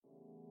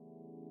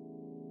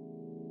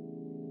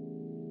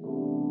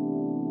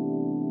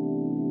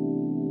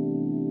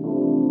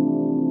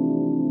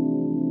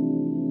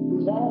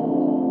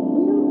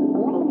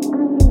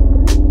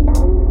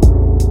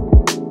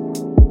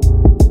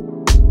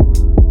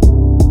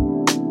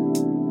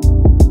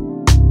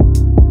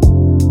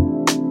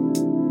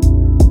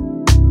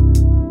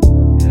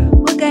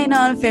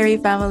going on, fairy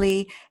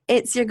family?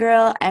 It's your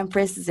girl,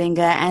 Empress Zinga,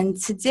 and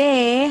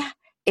today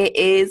it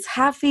is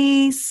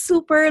happy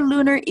super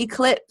lunar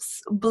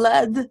eclipse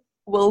blood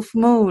wolf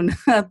moon.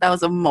 That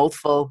was a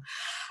mouthful.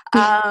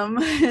 Um,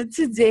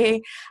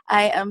 Today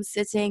I am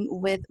sitting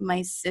with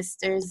my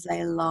sister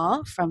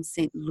Zyla from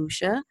St.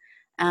 Lucia,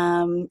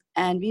 and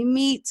we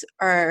meet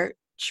or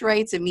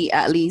try to meet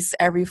at least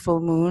every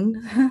full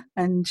moon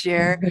and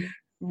share Mhm.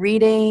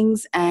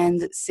 readings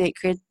and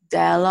sacred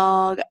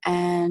dialogue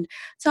and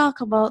talk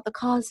about the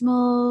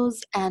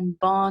cosmos and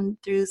bond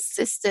through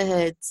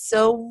sisterhood.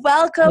 So,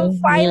 welcome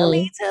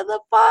finally Mhm. to the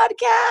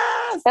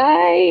podcast.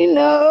 I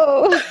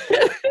know.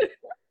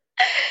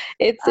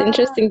 It's Ah,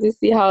 interesting to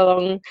see how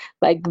long,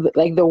 like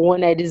the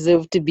one I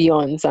deserve to be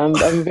on. So I'm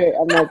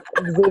like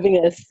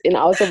observing us in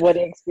out of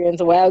body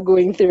experience while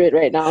going through it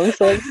right now. I'm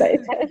so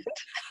excited.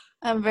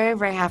 I'm very,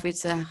 very happy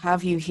to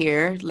have you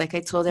here. Like I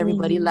told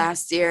everybody Mhm.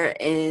 last year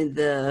in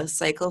the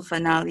cycle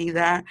finale,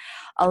 that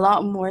a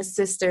lot more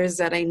sisters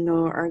that I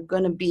know are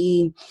going to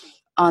be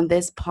on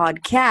this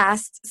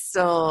podcast.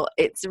 So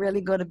it's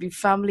really going to be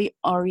family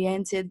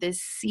oriented this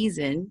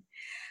season.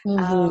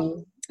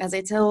 Mhm. As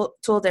I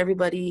told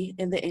everybody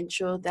in the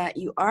intro, that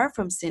you are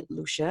from St.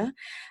 Lucia,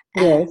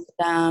 and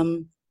Yes.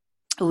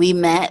 we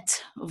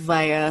met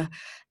via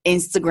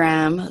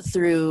Instagram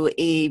through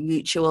a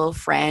mutual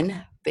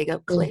friend. Big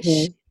up Klish,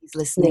 Mhm. he's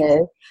listening.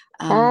 Yes.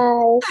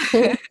 Um,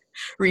 Hi.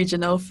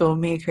 Regional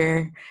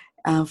filmmaker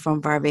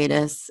from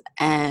Barbados,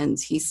 and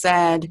he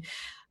said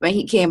when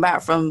he came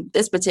back from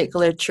this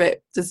particular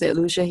trip to St.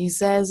 Lucia, he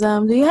says,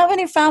 "Do you have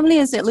any family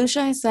in St.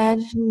 Lucia?" I said,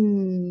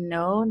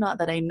 "No, not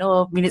that I know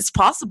of. I mean, it's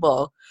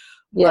possible,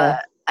 but Yeah.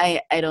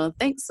 I don't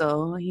think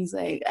so." He's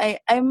like,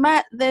 I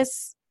met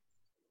this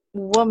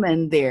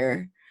woman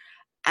there,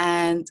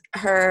 and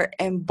her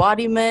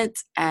embodiment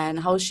and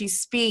how she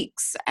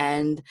speaks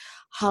and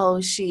how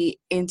she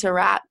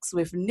interacts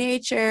with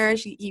nature.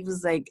 He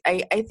was like,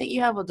 I think you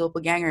have a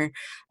doppelganger.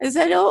 I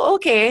said, oh,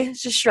 okay.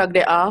 Just shrugged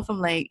it off. I'm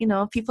like,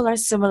 people are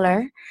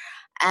similar.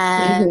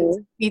 And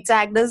Mhm. he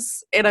tagged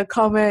us in a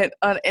comment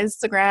on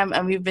Instagram,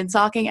 and we've been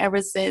talking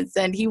ever since.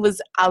 And he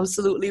was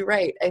absolutely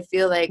right. I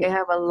feel like I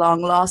have a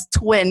long lost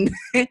twin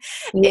in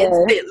Yeah.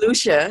 St.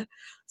 Lucia.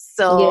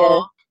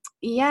 So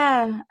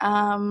Yeah.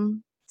 yeah,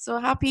 so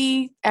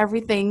happy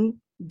everything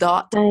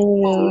dot I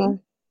moon. know.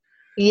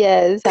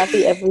 Yes.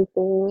 Happy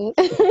everything.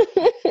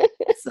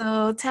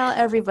 So tell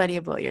everybody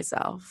about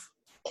yourself.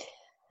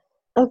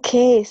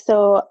 Okay,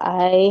 so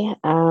I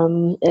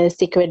am a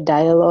sacred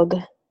dialogue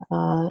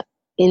uh,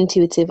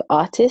 intuitive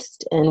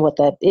artist, and what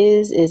that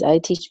is I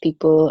teach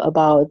people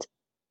about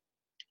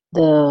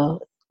the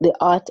the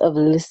art of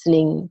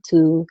listening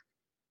to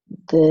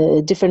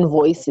the different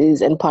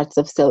voices and parts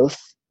of self,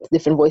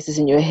 different voices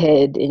in your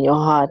head, in your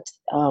heart,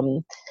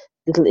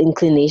 little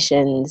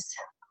inclinations.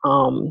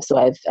 So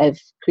I've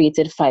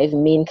created five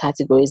main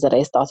categories that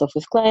I start off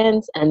with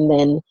clients, and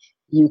then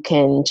you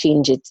can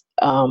change it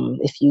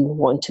if you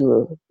want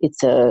to.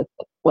 It's a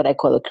what I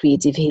call a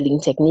creative healing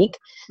technique.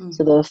 So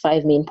Mm-hmm. the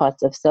five main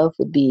parts of self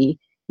would be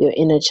your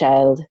inner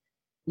child,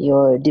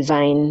 your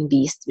divine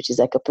beast, which is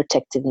like a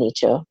protective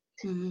nature,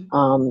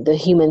 Mm-hmm. the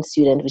human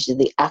student, which is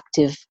the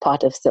active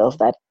part of self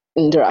that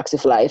interacts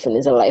with life and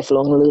is a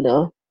lifelong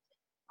learner,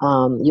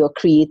 your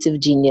creative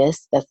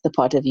genius, that's the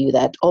part of you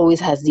that always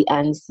has the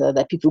answer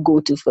that people go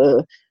to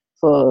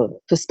for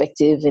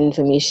perspective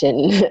information.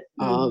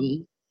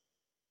 Mm-hmm.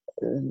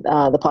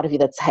 The part of you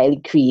that's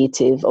highly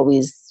creative,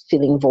 always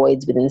filling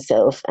voids within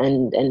self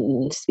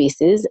and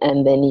spaces,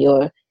 and then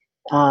your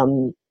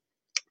um,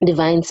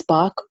 divine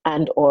spark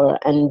and or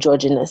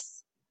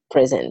androgynous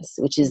presence,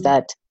 which is Mm-hmm.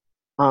 that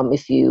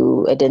if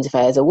you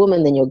identify as a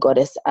woman, then your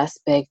goddess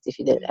aspect. If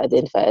you Mm-hmm.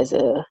 identify as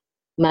a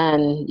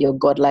man, your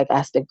godlike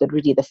aspect. But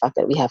really, the fact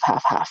that we have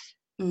half half,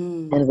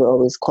 Mm-hmm. and we're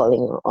always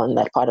calling on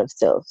that part of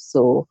self.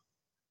 So,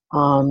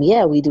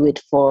 yeah, we do it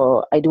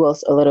for. I do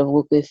also a lot of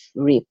work with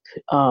rape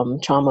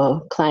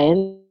trauma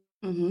clients.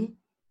 Mm-hmm.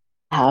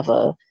 Have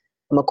a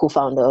I'm a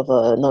co-founder of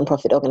a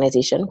nonprofit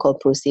organization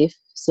called ProSafe.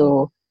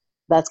 So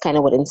that's kind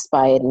of what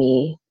inspired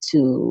me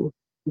to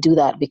do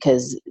that,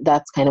 because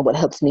that's kind of what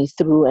helped me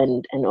through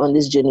and on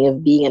this journey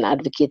of being an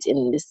advocate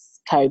in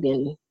this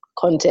Caribbean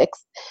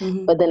context.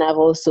 Mm-hmm. But then I've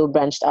also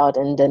branched out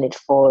and done it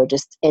for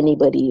just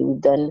anybody.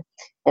 We've done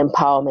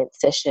empowerment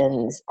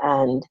sessions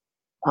and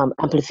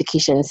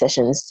amplification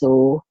sessions.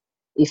 So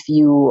if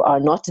you are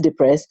not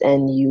depressed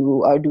and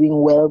you are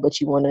doing well, but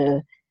you want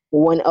to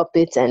one up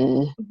it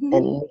Mm-hmm.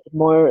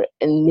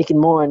 and make it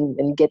more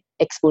and get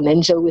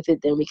exponential with it,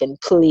 then we can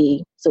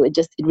play. So it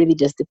really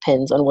just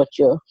depends on what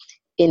your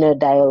inner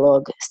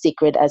dialogue,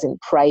 sacred as in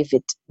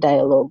private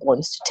dialogue,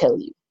 wants to tell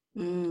you.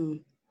 Mm.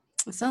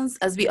 It sounds,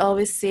 as we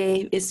always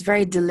say, it's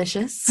very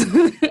delicious.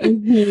 That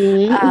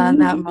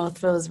Mm-hmm.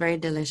 mouthful is very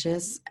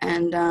delicious.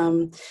 And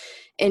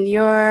in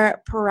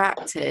your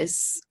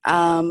practice,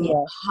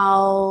 Yeah,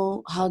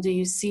 how do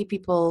you see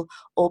people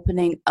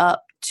opening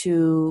up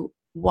to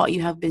what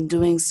you have been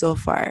doing so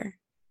far?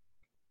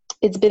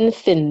 it's been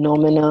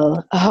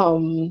phenomenal.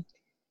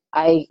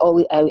 I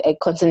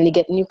constantly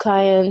get new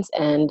clients,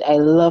 and I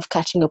love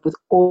catching up with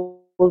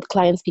old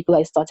clients, people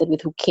I started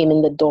with who came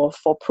in the door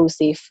for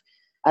ProSafe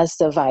as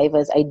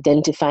survivors,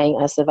 identifying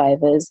as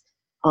survivors,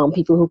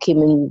 people who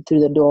came in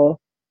through the door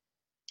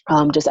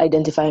just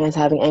identifying as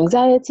having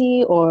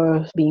anxiety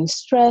or being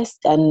stressed,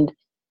 and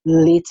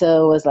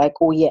later was like,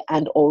 oh yeah,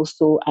 and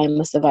also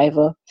I'm a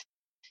survivor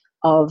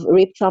of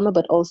rape trauma,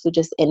 but also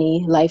just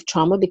any life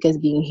trauma, because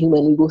being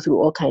human, we go through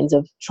all kinds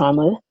of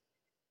trauma.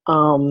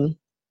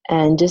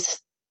 And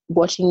just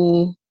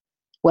watching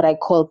what I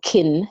call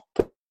kin,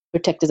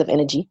 protectors of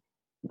energy.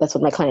 That's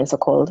what my clients are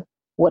called.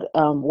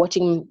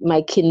 Watching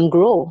my kin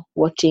grow,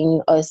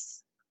 watching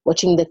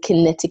the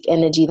kinetic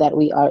energy that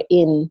we are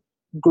in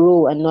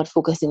grow, and not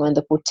focusing on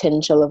the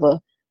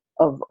potential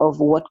of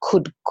what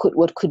could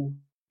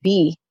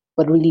be,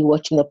 but really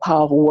watching the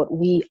power of what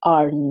we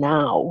are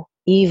now,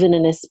 even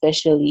and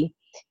especially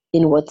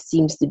in what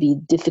seems to be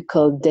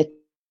difficult,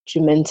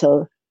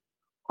 detrimental,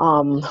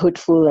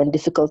 hurtful, and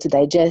difficult to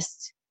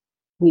digest.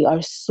 We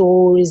are so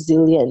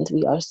resilient.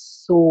 We are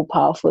so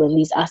powerful, and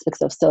these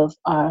aspects of self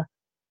are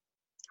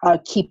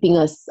keeping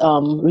us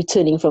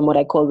returning from what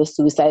I call the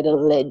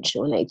suicidal ledge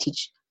when I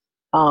teach.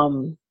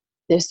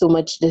 There's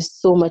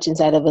so much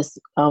inside of us,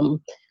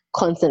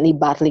 constantly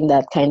battling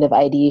that kind of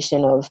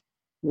ideation of,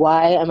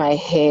 why am I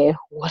here?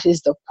 What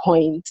is the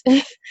point?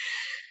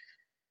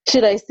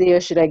 Should I stay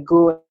or should I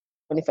go?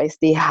 And if I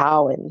stay,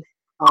 how? And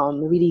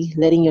really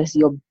letting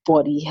your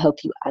body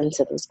help you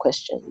answer those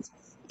questions.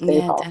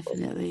 Very Yeah, powerful.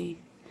 definitely.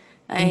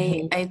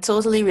 Mm-hmm. I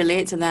totally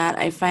relate to that.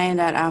 I find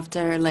that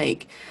after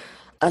like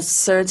a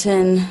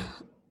certain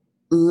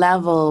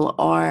level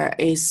or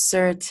a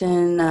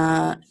certain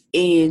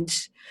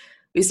age,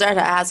 we start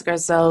to ask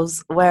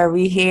ourselves, why are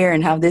we here,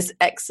 and have this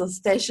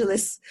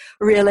existentialist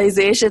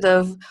realization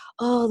of,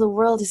 oh, the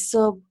world is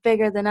so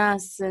bigger than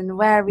us, and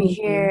why are we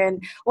Mm-hmm. here,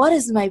 and what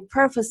is my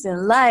purpose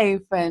in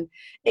life? And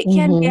it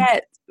can Mm-hmm.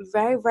 get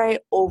very, very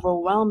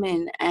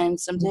overwhelming. And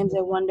sometimes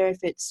I wonder if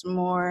it's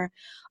more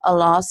a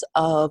loss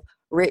of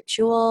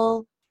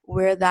ritual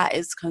where that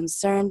is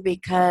concerned,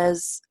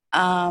 because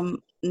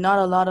not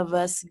a lot of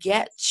us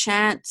get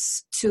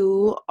chance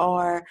to,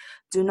 or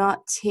do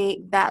not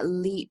take that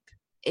leap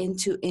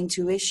into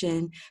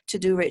intuition to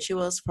do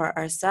rituals for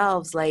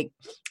ourselves. Like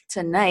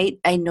tonight,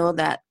 I know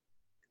that,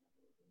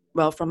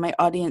 well, from my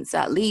audience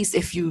at least,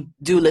 if you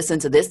do listen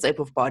to this type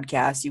of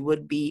podcast, you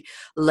would be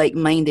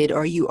like-minded,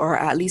 or you are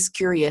at least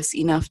curious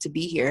enough to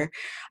be here.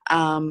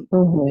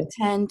 We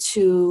Mm-hmm. tend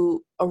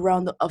to,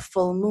 around a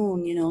full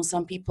moon,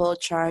 some people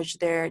charge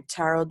their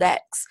tarot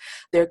decks,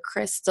 their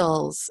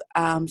crystals.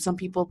 Some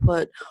people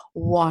put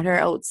water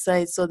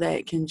outside so that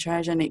it can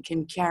charge and it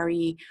can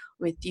carry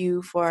with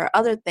you for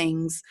other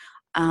things.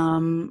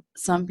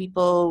 Some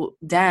people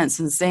dance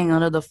and sing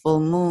under the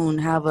full moon,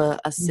 have a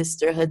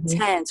sisterhood Mm-hmm.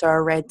 tent or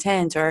a red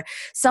tent or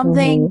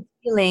something Mm-hmm.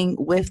 dealing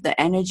with the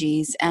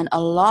energies. And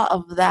a lot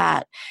of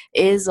that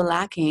is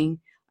lacking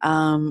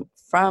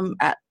from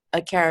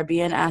a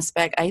Caribbean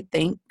aspect, I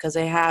think, because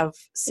I have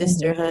Mm-hmm.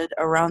 sisterhood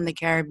around the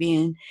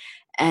Caribbean,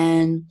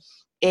 and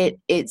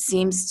it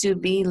seems to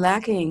be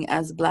lacking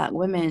as Black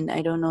women.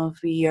 I don't know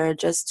if we are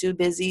just too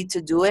busy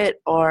to do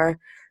it, or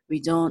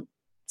we don't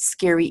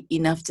scary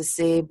enough to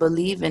say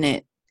believe in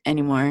it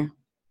anymore.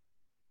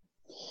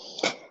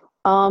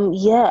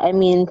 Yeah, I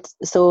mean,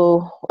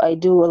 so I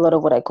do a lot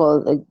of what I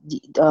call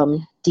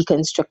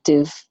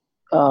deconstructive,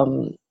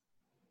 um,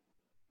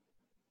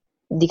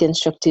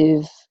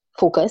 deconstructive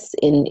focus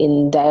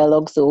in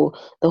dialogue. So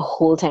the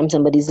whole time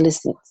somebody's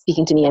listening,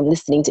 speaking to me, I'm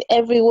listening to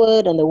every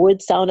word and the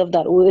word sound of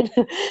that word.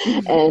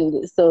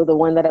 And so the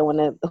one that I want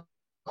to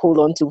hold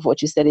on to,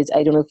 what you said, is,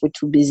 I don't know if we're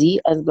too busy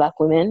as Black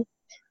women,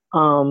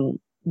 um,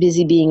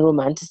 busy being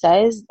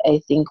romanticized. I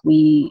think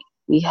we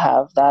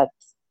have that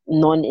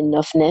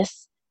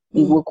non-enoughness.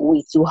 We Mm, work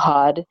way too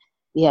hard.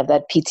 We have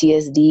that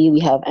PTSD.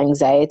 We have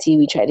anxiety.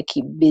 We try to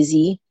keep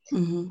busy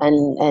mhm,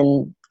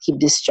 and keep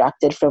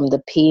distracted from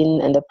the pain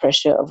and the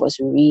pressure of what's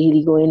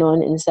really going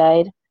on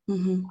inside.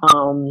 mhm,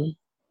 Um,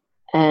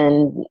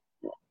 and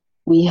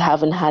we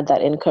haven't had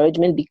that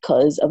encouragement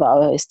because of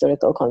our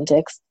historical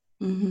context,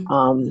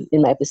 mhm,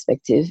 in my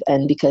perspective,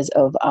 and because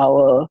of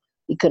our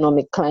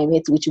economic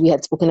climate, which we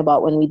had spoken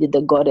about when we did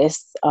the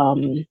goddess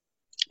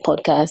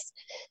podcast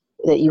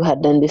that you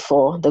had done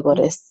before, the mhm.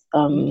 goddess,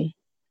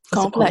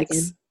 what's it called Complex.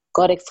 again?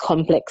 Goddess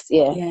complex,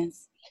 yeah.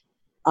 Yes.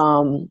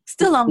 Um,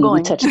 Still we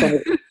ongoing. touched on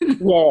it.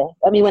 Yeah,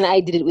 I mean, when I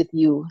did it with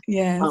you,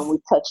 Yes. we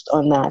touched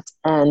on that.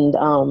 And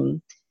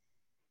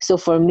so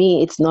for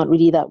me, it's not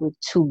really that we're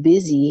too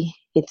busy.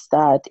 It's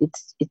that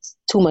it's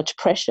too much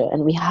pressure,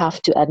 and we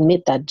have to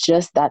admit that.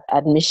 Just that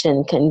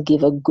admission can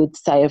give a good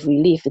sigh of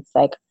relief. It's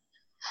like,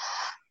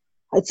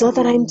 it's not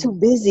that I'm too Mm.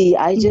 busy.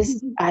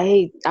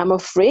 I'm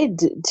afraid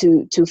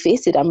to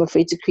face it. I'm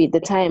afraid to create the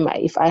time.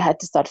 If I had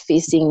to start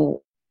facing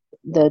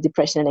the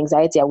depression and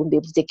anxiety, I wouldn't be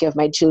able to take care of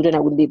my children. I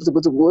wouldn't be able to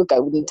go to work. I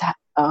wouldn't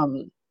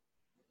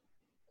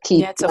keep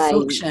Yeah, to my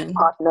function.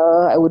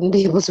 partner. I wouldn't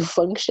be able to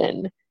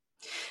function.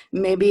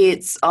 Maybe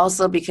it's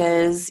also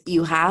because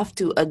you have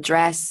to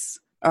address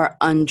or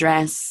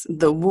undress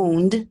the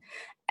wound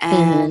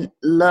Mm-hmm. and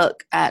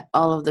look at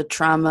all of the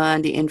trauma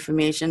and the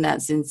information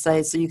that's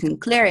inside so you can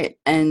clear it.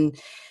 And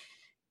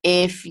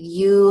if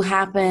you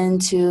happen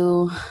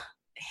to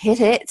hit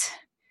it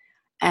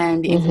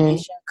and the Mm-hmm.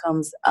 information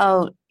comes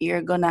out,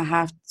 you're going to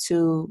have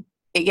to,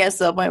 it gets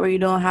to a point where you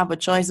don't have a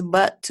choice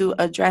but to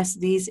address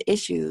these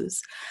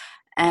issues.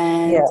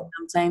 And Yeah.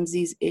 sometimes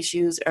these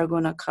issues are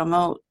going to come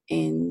out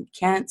in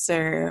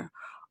cancer,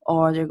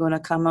 or they're going to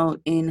come out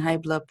in high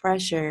blood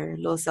pressure,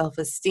 low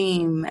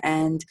self-esteem,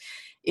 and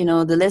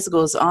the list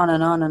goes on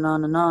and on and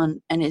on and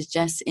on. And it's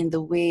just in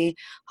the way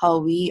how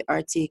we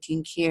are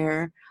taking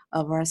care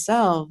of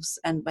ourselves,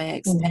 and by Mm-hmm.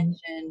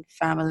 extension,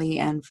 family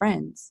and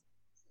friends.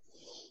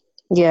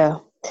 Yeah.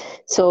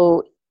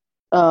 So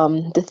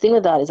the thing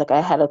with that is, like,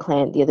 I had a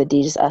client the other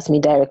day just ask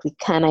me directly,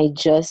 can I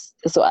just,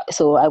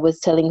 so I was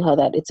telling her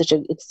that it's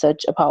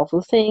such a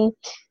powerful thing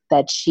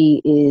that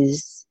she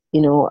is,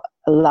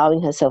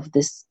 allowing herself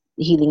this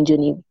healing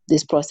journey,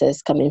 this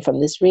process coming from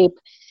this rape.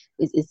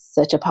 It's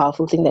such a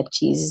powerful thing that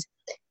she's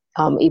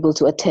able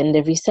to attend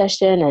every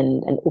session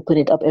and open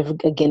it up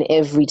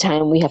every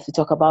time we have to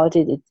talk about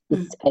it.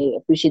 I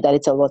appreciate that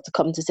it's a lot to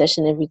come to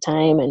session every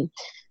time. And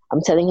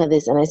I'm telling her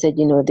this, and I said,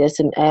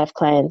 I have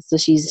clients. So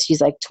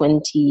she's like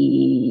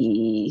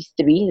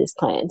 23, this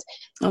client,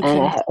 and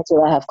Okay.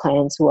 I have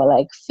clients who are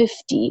like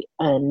 50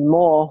 and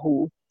more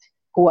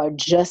who are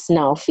just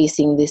now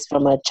facing this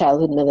from a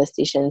childhood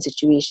molestation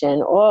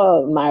situation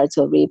or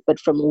marital rape, but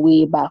from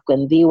way back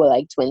when they were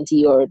like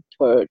 20 or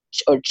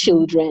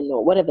children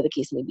or whatever the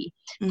case may be.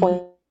 Mm-hmm.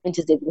 Point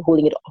is, they've been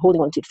holding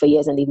on to it for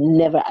years and they've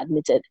never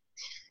admitted.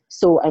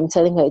 So I'm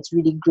telling her it's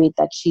really great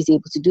that she's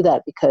able to do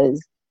that,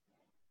 because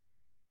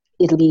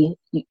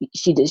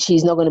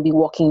she's not going to be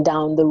walking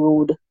down the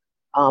road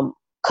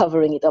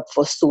covering it up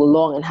for so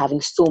long and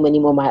having so many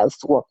more miles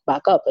to walk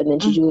back up. And then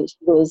she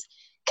goes,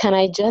 can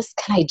I just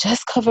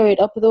cover it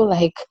up though?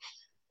 Like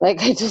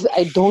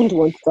I don't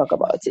want to talk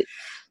about it.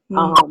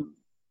 Mm-hmm.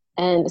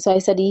 And so I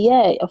said,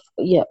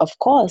 of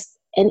course.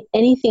 And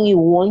anything you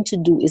want to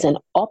do is an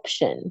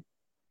option.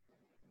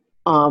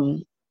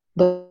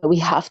 But we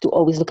have to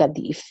always look at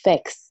the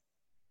effects,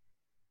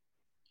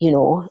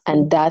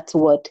 and that's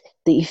what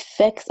the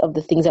effects of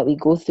the things that we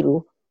go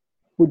through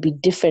would be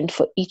different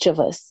for each of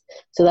us.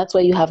 So that's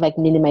why you have like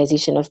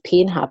minimization of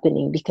pain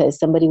happening, because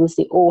somebody will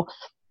say,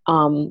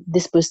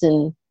 this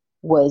person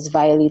was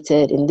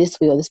violated in this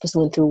way, or this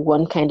person went through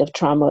one kind of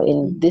trauma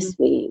in this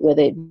way,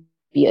 whether it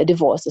be a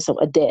divorce or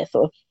a death,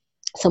 or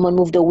someone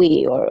moved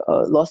away, or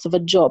loss of a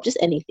job, just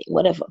anything,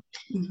 whatever.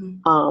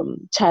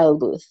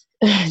 Childbirth,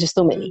 just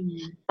so many.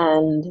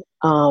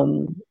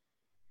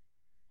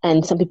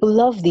 And some people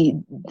love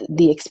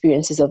the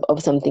experiences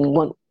of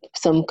something.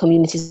 Some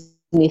communities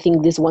may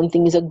think this one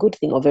thing is a good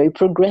thing or very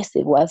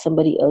progressive, while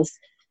somebody else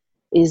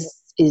is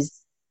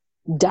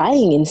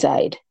dying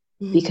inside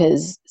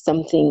because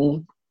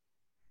something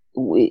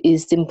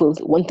is simple.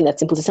 One thing that's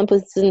simple to some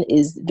person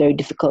is very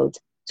difficult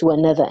to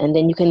another. And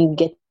then you can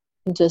get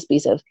into a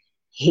space of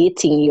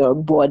hating your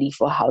body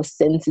for how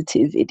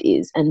sensitive it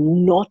is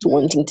and not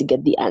wanting to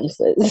get the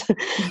answers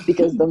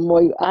because the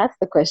more you ask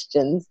the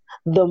questions,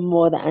 the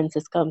more the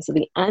answers come. So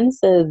the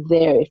answer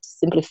there, if to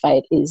simplify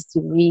it, is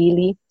to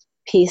really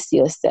pace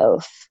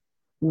yourself,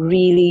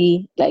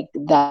 really, like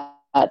that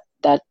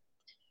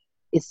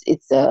it's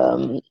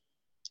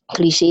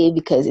cliche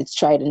because it's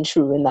tried and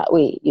true in that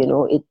way.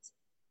 You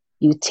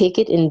take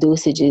it in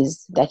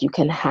dosages that you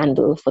can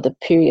handle for the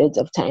periods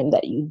of time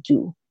that you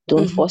do.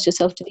 Don't force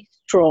yourself to be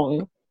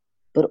strong,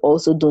 but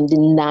also don't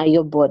deny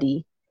your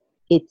body.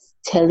 It's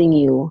telling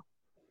you,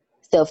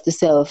 self to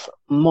self,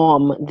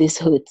 mom, this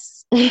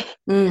hurts.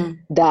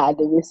 Dad,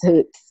 this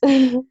hurts.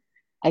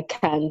 I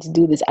can't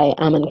do this. I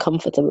am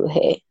uncomfortable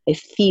here. I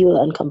feel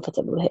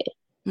uncomfortable here.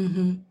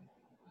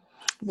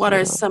 What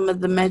are some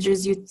of the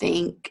measures you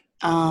think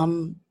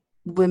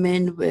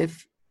women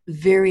with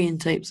varying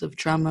types of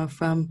trauma,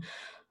 from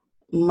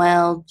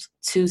mild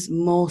to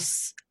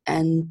most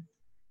and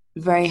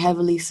very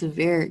heavily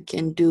severe,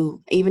 can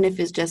do, even if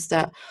it's just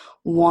that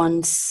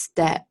one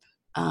step,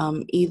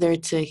 either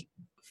to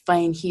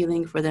find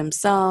healing for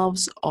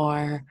themselves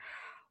or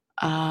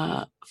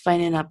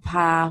finding a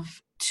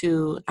path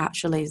to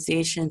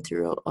actualization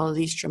through all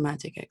these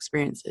traumatic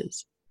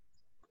experiences?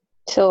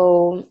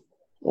 So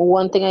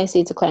one thing I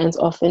say to clients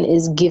often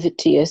is give it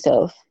to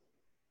yourself.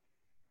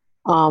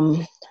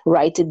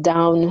 Write it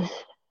down,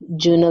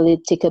 journal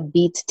it, take a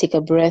beat, take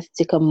a breath,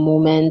 take a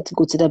moment,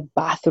 go to the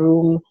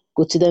bathroom,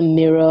 go to the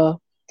mirror,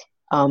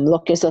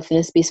 lock yourself in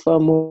a space for a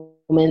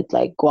moment,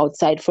 like go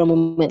outside for a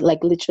moment,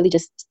 like literally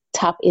just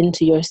tap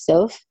into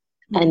yourself.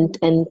 And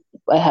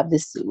I have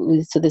this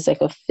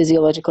like a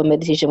physiological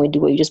meditation we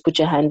do where you just put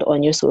your hand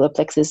on your solar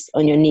plexus,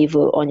 on your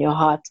navel, on your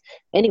heart,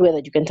 anywhere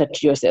that you can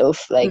touch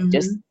yourself, like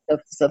just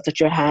self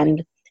touch your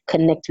hand,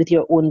 connect with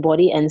your own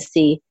body and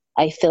say,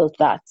 I felt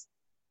that.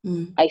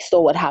 I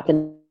saw what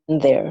happened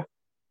there.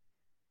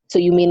 So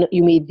you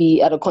may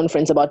be at a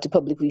conference about to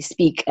publicly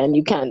speak and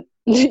you can't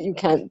You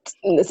can't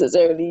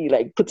necessarily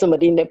like put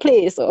somebody in their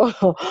place, or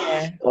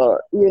Yeah.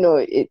 or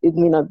it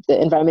may not,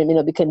 the environment may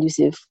not be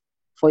conducive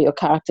for your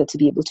character to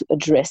be able to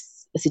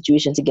address a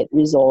situation to get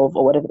resolved,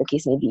 or whatever the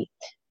case may be.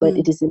 But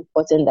it Mm. is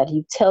important that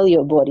you tell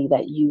your body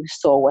that you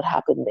saw what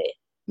happened there,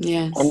 and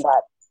Yes.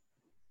 that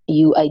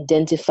you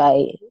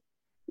identify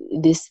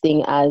this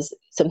thing as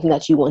something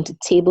that you want to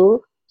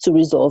table to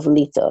resolve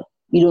later.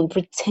 You don't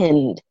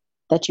pretend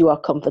that you are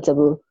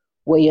comfortable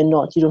where you're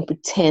not. You don't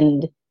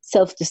pretend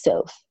self to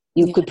self.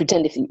 You Yeah. could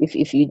pretend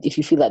if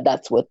you feel that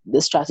that's what the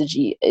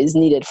strategy is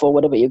needed for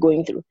whatever you're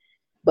going through,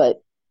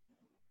 but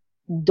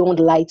don't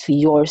lie to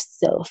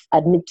yourself.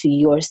 Admit to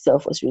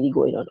yourself what's really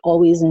going on.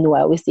 Always know.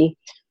 I always say,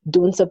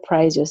 don't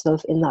surprise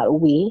yourself in that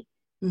way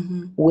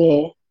Mm-hmm.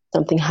 where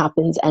something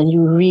happens and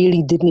you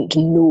really didn't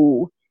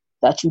know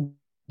that you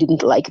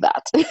didn't like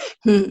that.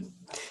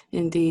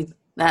 Indeed.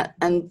 That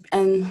and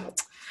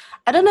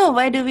I don't know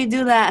why do we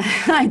do that.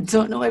 I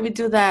don't know why we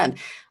do that.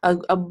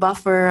 A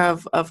buffer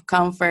of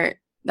comfort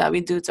that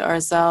we do to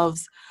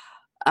ourselves.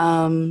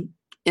 Um,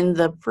 in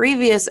the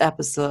previous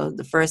episode,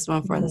 the first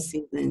one for the Mhm.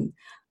 season,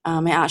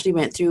 I actually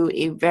went through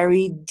a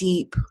very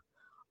deep,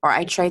 or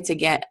I tried to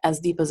get as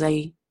deep as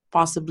I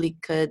possibly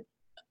could,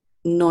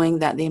 knowing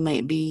that they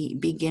might be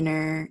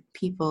beginner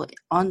people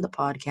on the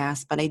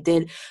podcast. But I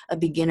did a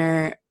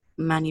beginner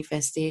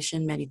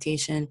manifestation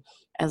meditation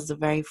as the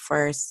very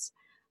first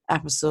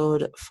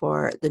episode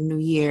for the new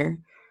year.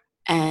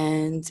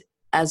 And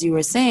as you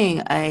were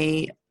saying,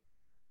 I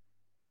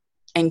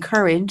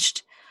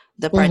encouraged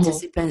the Mhm.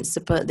 participants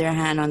to put their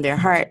hand on their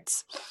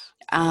hearts.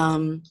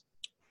 Um,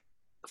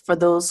 for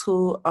those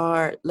who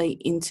are like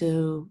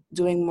into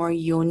doing more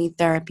yoni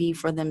therapy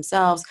for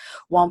themselves,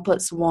 one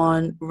puts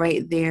one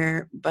right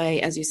there by,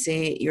 as you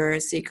say, your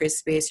sacred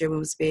space, your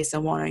womb space,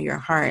 and one on your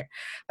heart.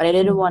 But I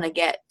didn't want to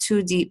get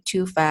too deep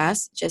too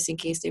fast, just in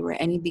case there were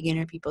any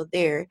beginner people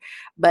there.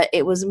 But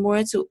it was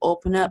more to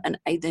open up and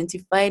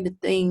identify the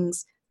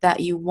things that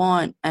you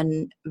want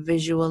and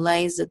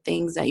visualize the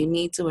things that you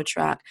need to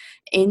attract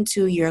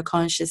into your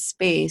conscious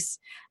space.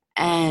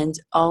 And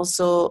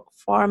also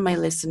for my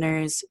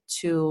listeners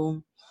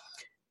to,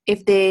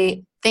 if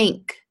they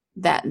think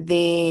that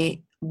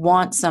they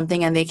want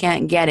something and they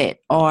can't get it,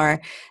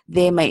 or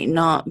they might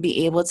not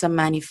be able to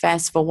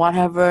manifest for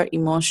whatever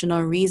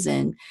emotional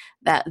reason,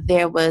 that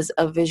there was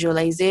a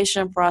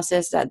visualization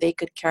process that they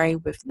could carry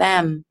with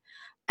them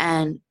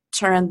and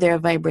turn their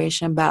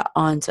vibration back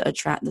on to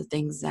attract the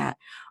things that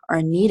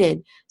are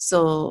needed.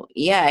 So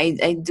yeah,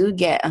 I do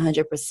get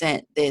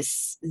 100%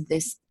 this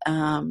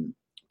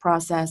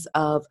process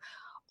of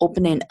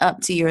opening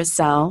up to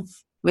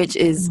yourself, which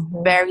is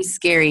Mhm. very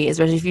scary,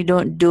 especially if you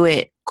don't do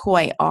it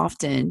quite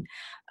often.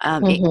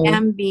 It Mhm.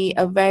 can be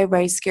a very,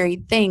 very scary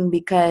thing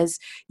because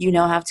you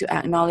now have to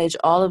acknowledge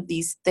all of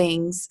these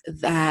things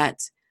that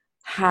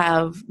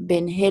have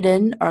been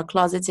hidden or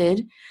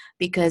closeted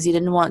because you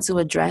didn't want to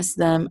address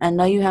them. And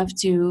now you have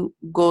to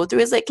go through,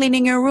 it's like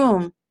cleaning your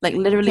room, like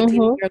literally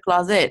cleaning Mhm. your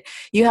closet.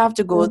 You have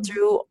to go Mhm.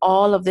 through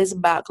all of this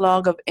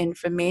backlog of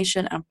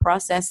information and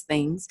process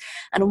things.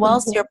 And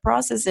whilst Mhm. you're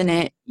processing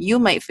it, you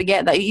might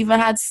forget that you even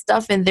had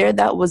stuff in there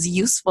that was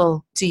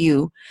useful to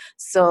you.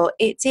 So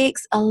it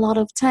takes a lot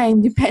of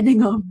time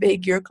depending on how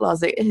big your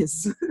closet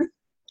is.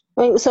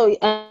 Right. So,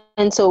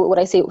 and so what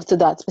I say to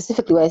that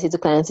specifically, what I say to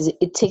clients is,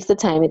 it takes the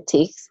time it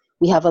takes.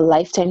 We have a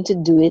lifetime to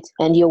do it,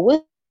 and you're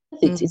with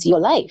it. It's your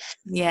Mm, life.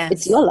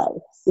 It's your yes.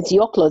 life. It's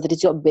your closet.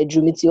 It's your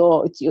bedroom. It's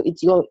your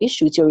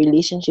issue. It's your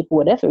relationship.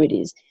 Whatever it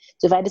is.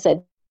 So if I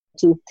decide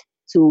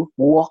to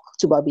walk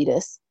to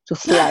Barbados, to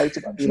fly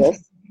to Barbados,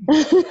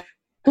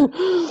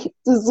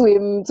 to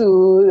swim,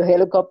 to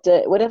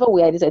helicopter, whatever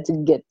way I decide to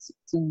get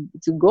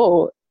to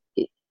go,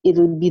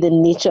 it'll be the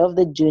nature of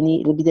the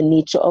journey. It'll be the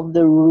nature of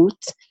the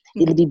route.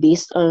 It'll be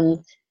based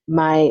on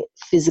my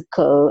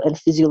physical and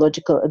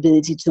physiological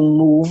ability to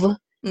move.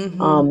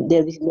 Mm-hmm.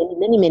 There'll be many,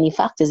 many, many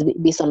factors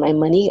based on my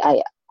money.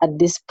 At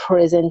this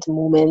present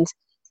moment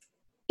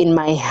in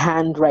my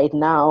hand right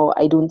now,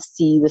 I don't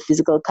see the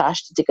physical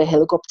cash to take a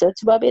helicopter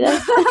to Barbados.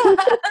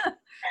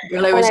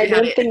 Girl, I and wish I I had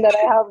don't think that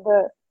I have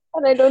the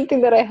and I don't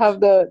think that I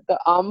have the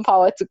arm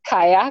power to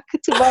kayak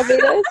to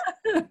Barbados.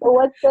 But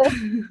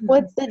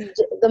what's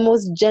the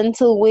most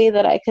gentle way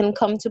that I can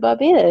come to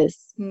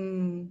Barbados?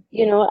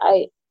 it.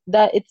 I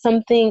that it's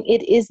something,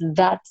 it is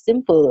that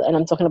simple. And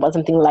I'm talking about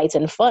something light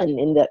and fun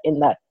in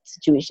that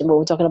situation. But when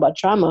we're talking about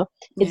trauma,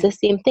 it's Yeah. the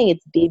same thing.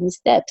 It's baby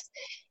steps.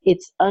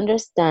 It's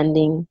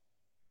understanding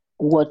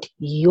what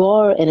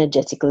your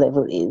energetic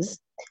level is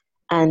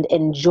and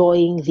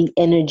enjoying the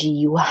energy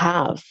you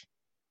have.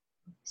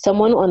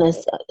 Someone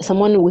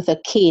with a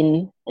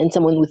cane and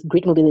someone with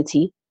great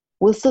mobility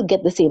will still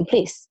get the same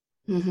place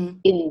Mm-hmm.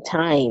 in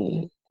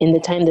the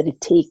time that it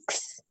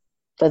takes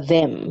for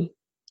them.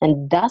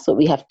 And that's what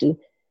we have to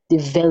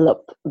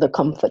develop the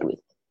comfort with.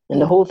 And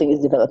the Mm. whole thing is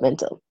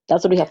developmental.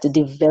 That's what we have to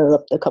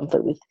develop the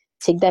comfort with.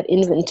 Take that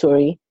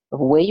inventory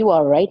of where you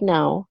are right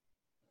now,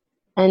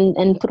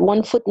 and put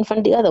one foot in front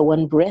of the other,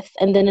 one breath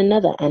and then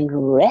another, and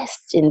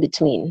rest in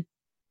between.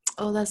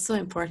 Oh, that's so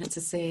important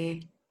to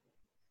say.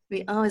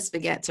 We always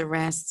forget to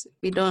rest.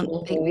 We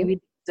don't think Mm-hmm. we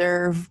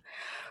deserve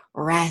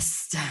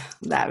rest,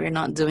 that we're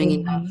not doing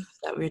enough, Mm-hmm.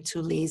 that we're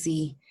too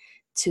lazy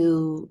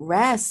to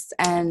rest.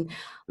 And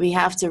we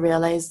have to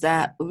realize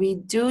that we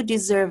do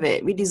deserve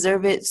it. We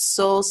deserve it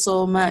so,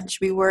 so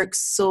much. We work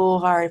so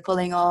hard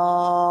pulling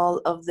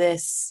all of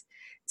this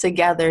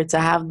together to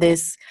have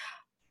this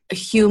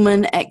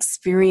human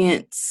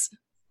experience,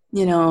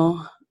 you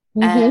know.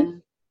 Mm-hmm.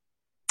 And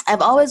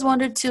I've always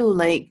wondered too,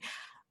 like,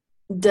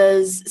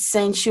 does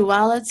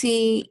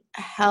sensuality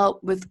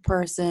help with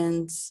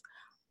persons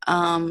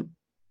um,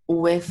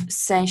 with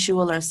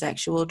sensual or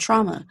sexual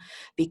trauma?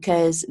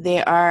 Because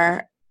there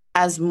are,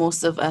 as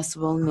most of us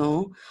will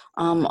know,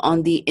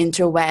 on the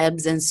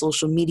interwebs and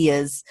social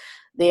medias,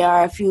 there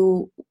are a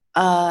few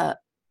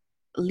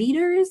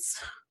leaders,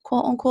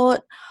 quote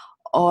unquote,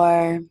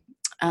 or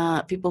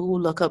people who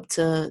look up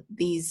to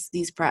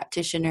these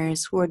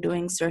practitioners who are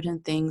doing certain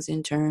things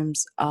in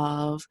terms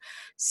of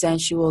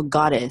sensual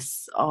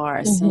goddess or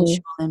Mm-hmm.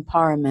 sensual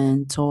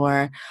empowerment,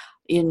 or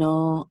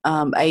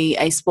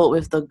I spoke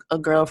with a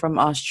girl from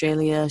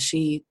Australia.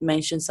 She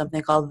mentioned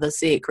something called the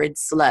sacred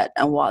slut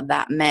and what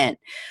that meant,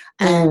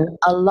 and Mm-hmm.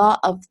 a lot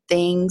of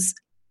things.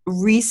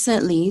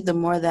 Recently, the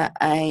more that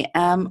I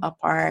am a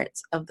part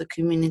of the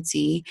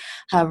community,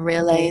 have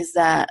realized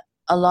that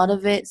a lot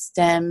of it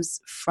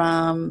stems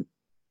from,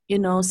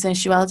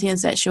 sensuality and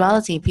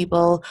sexuality.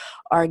 People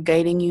are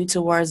guiding you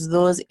towards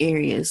those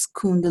areas,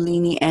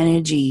 kundalini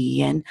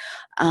energy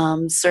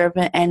and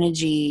serpent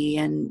energy,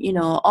 and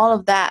all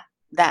of that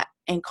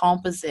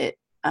encompass it.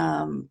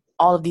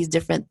 All of these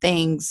different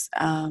things.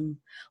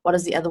 What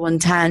is the other one?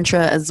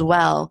 Tantra as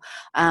well.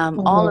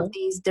 All of Mm-hmm.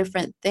 these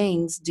different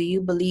things. Do you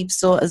believe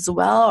so as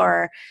well,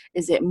 or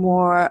is it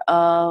more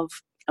of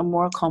a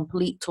more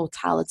complete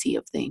totality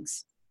of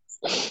things?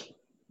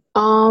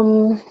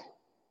 Um,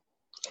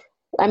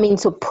 I mean,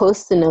 so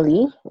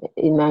personally,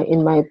 in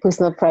my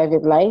personal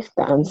private life,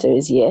 the answer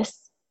is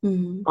yes.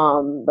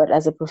 Mm-hmm. But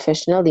as a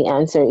professional, the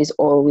answer is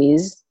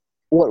always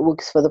what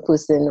works for the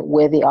person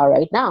where they are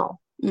right now,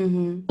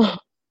 Mm-hmm.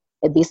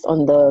 based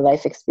on the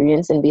life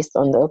experience and based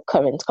on the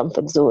current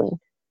comfort zone.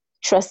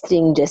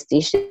 Trusting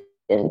gestation,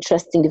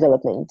 trusting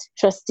development,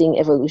 trusting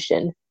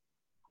evolution.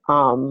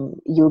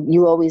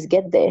 You always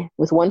get there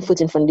with one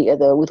foot in front of the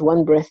other, with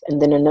one breath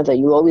and then another.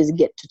 You always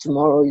get to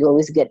tomorrow. You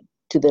always get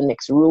to the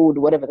next road,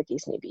 whatever the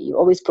case may be. You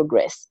always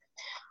progress.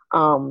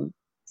 Um,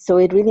 so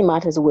it really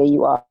matters where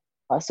you are.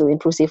 So in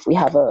ProSafe, we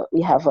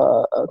have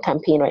a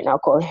campaign right now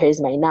called "Here's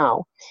My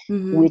Now,"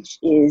 Mm-hmm. which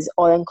is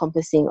all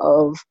encompassing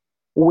of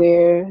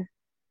where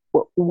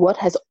what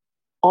has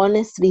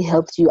honestly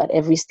helped you at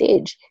every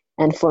stage.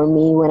 And for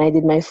me, when I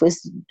did my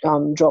first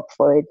drop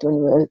for it,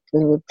 when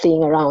we were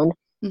playing around,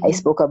 I Mm-hmm.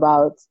 spoke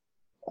about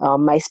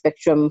my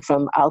spectrum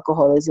from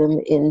alcoholism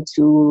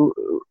into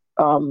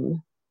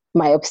um,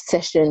 my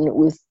obsession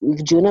with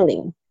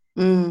journaling,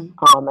 Mm.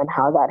 and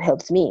how that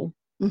helped me.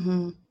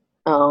 Mm-hmm.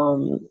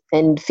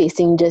 And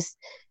facing just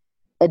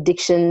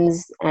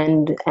addictions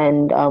and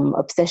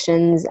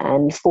obsessions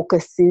and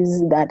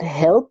focuses that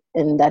help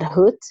and that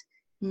hurt,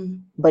 Mm-hmm.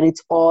 but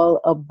it's all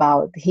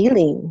about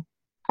healing.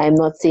 I'm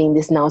not saying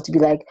this now to be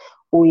like,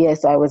 oh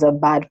yes, I was a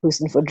bad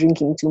person for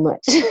drinking too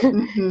much.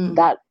 Mm-hmm.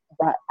 That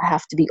I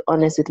have to be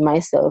honest with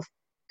myself,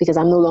 because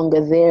I'm no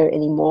longer there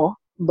anymore,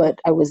 but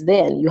I was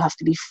there, and you have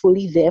to be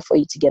fully there for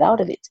you to get out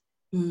of it.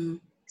 Mm-hmm.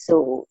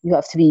 So you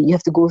have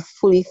to go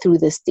fully through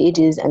the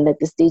stages and let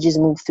the stages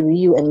move through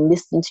you and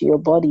listen to your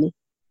body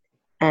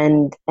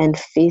and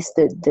face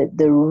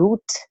the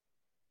root.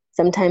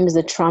 Sometimes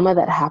the trauma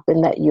that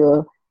happened that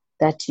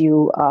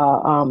you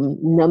are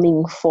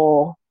numbing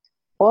for,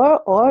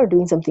 or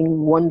doing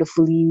something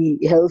wonderfully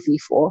healthy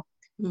for,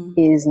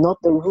 is not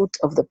the root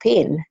of the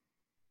pain.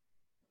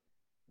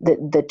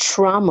 The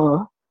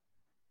trauma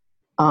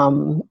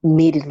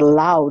made it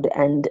loud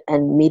and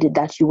made it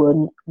that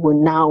you were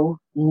now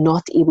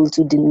not able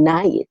to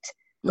deny it.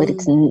 But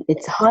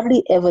it's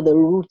hardly ever the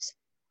root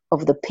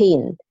of the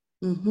pain.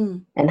 Mm-hmm.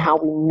 And how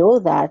we know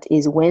that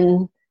is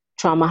when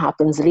trauma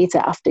happens later,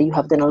 after you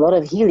have done a lot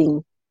of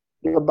healing,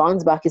 your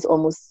bounce back is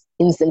almost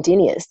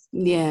instantaneous.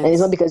 And it's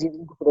not Yes. because you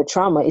didn't go through the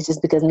trauma, it's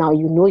just because now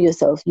you know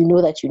yourself, you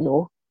know that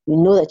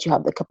you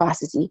have the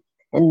capacity.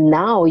 And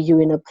now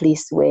you're in a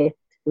place where,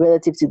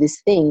 relative to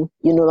this thing,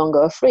 you're no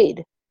longer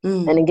afraid.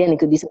 And Mm. again, it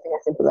could be something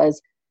as simple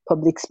as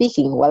public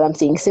speaking. While I'm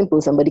saying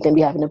simple, somebody can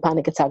be having a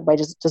panic attack by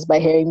just by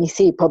hearing me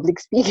say public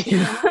speaking.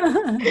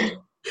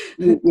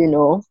 you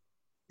know.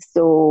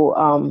 So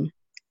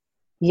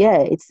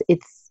yeah,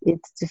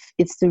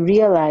 it's to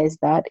realize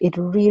that it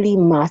really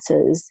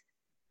matters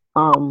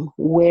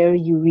where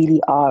you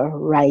really are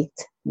right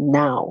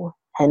now,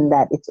 and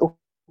that it's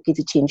okay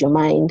to change your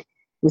mind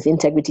with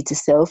integrity to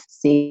self.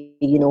 Say,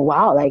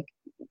 wow, like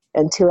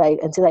until I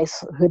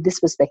heard this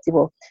perspective,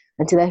 or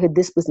until I heard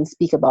this person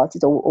speak about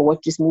it, or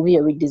watch this movie,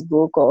 or read this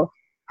book, or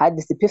had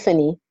this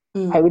epiphany, I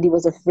Mm. really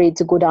was afraid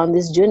to go down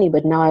this journey.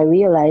 But now I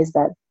realize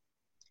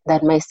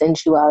that my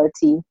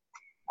sensuality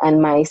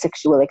and my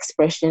sexual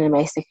expression and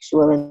my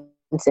sexual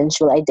and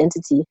sensual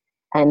identity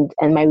and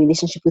my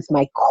relationship with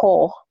my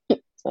core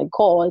it's my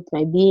core, it's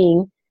my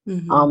being,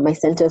 Mm-hmm. my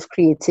center of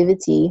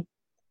creativity.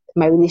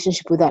 My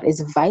relationship with that is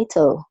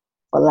vital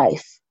for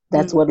life.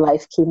 That's what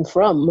life came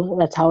from.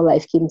 That's how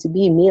life came to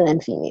be, male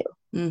and female.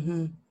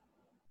 Mm-hmm.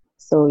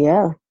 So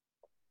yeah.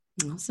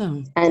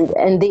 Awesome. And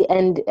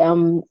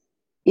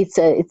it's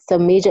a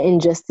major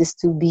injustice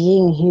to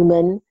being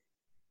human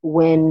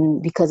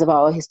when, because of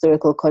our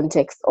historical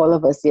context, all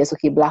of us, yes,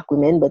 okay, Black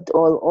women, but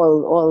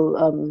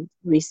all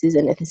races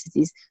and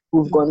ethnicities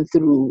who've gone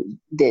through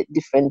the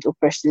different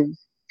oppressive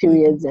Mm-hmm.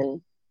 periods,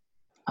 and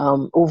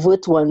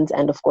overt ones,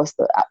 and of course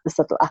the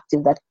subtle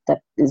active that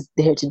is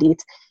there to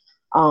date.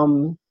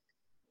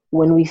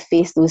 When we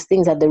face those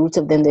things, at the root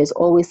of them, there's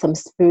always some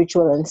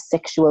spiritual and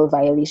sexual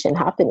violation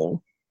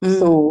happening.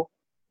 Mm.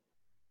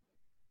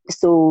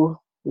 So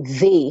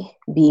they,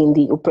 being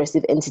the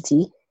oppressive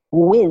entity,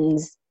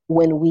 wins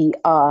when we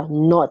are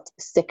not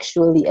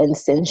sexually and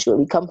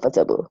sensually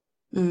comfortable.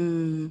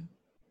 Mm.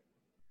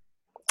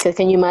 Because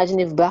can you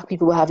imagine if Black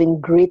people were having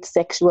great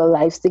sexual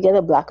lives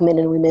together? Black men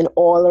and women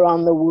all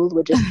around the world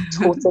were just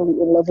totally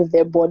in love with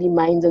their body,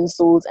 minds, and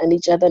souls and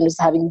each other, and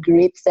just having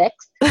great sex.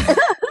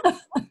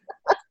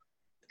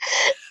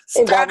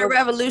 If that Start a was, if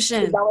that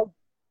revolution. was,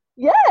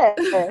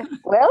 yeah.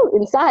 Well,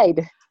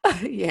 inside.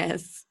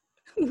 Yes.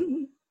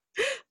 I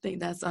think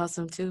that's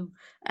awesome too.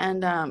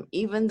 And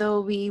even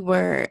though we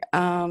were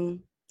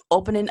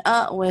opening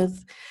up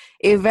with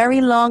a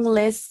very long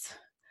list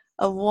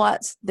of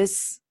what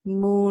this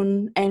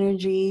moon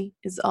energy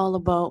is all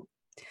about,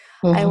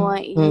 I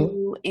want Mm-hmm.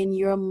 you in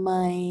your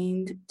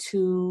mind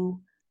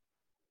to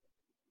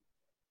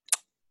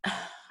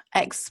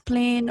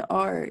explain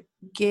or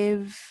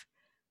give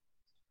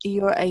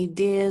your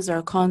ideas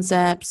or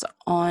concepts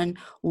on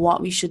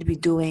what we should be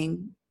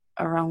doing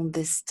around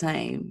this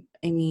time.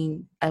 I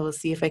mean, I will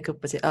see if I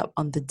could put it up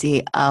on the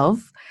day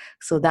of.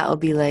 So that will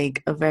be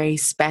like a very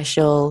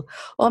special.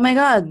 Oh my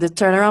God, the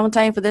turnaround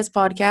time for this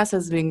podcast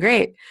has been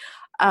great.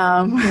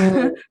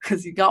 Mm-hmm.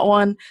 Because you got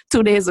one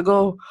 2 days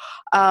ago.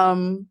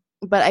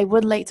 But I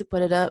would like to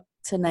put it up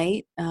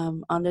tonight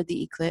under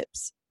the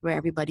eclipse where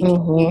everybody can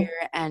Mm-hmm. hear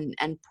and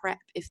prep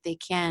if they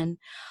can.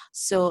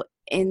 So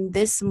in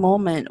this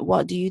moment,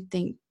 what do you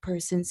think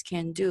persons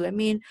can do? I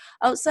mean,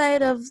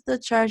 outside of the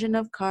charging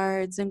of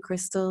cards and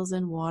crystals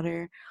and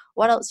water,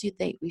 what else do you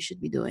think we should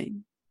be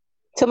doing?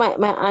 So my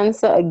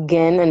answer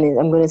again, and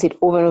I'm going to say it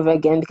over and over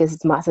again because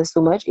it matters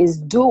so much, is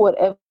do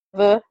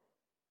whatever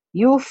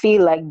you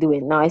feel like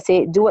doing. Now I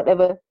say do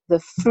whatever the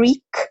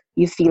freak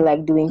you feel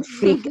like doing.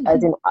 Freak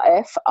as in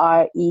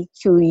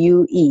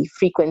FREQUE,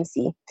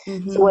 frequency. So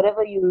Mm-hmm.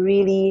 whatever you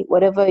really,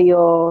 whatever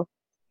your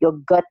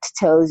gut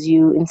tells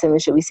you, in some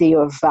shall we say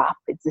your VAP,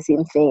 it's the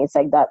same thing. It's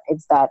like that.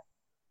 It's that,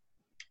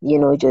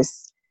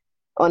 just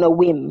on a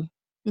whim.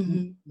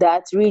 Mm-hmm.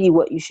 That's really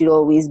what you should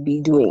always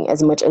be doing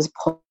as much as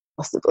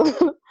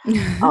possible.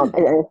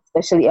 And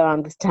especially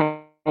around this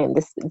time.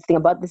 This the thing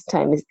about this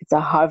time is it's a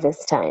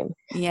harvest time.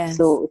 Yes.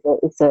 So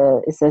it's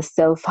a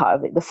self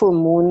harvest. The full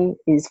moon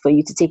is for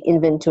you to take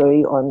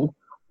inventory on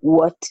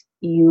what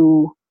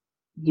you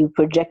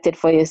projected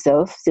for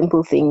yourself,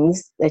 simple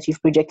things that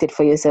you've projected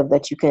for yourself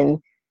that you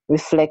can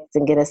reflect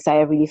and get a sigh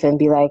of relief and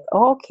be like,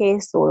 oh, okay,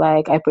 so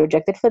like I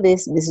projected for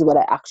this. This is what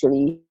I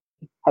actually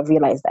have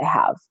realized I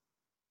have,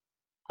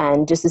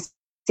 and just to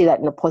say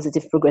that in a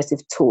positive, progressive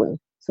tone.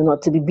 So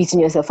not to be beating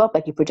yourself up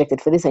like you projected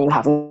for this and you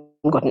haven't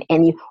gotten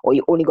any, or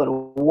you only got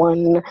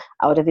one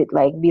out of it.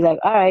 Like, be like,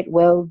 all right,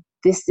 well,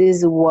 this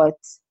is what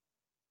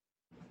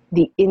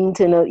the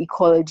internal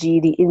ecology,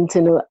 the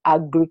internal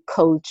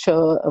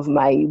agriculture of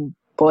my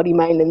body,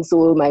 mind, and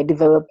soul, my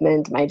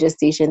development, my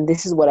gestation,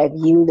 this is what I've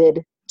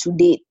yielded to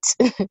date.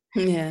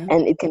 Yeah.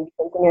 And it can be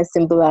something as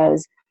simple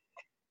as,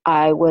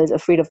 I was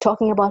afraid of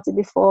talking about it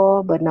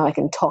before, but now I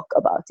can talk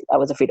about it. I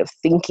was afraid of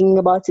thinking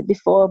about it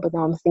before, but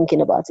now I'm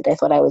thinking about it. I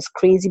thought I was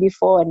crazy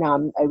before, and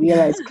now I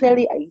realize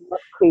clearly I'm not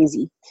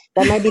crazy.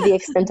 That might be the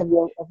extent of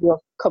your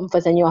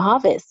comfort and your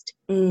harvest.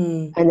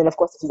 Mm. And then, of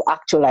course, if you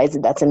actualize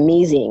it, that's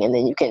amazing. And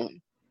then you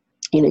can,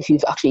 if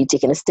you've actually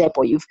taken a step,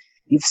 or you've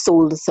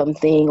sold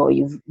something, or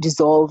you've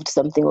dissolved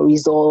something, or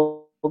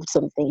resolved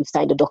something, you've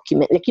signed a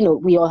document. Like,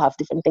 we all have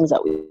different things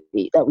that we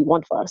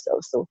want for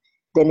ourselves. So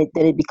then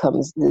it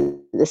becomes the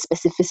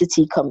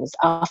specificity comes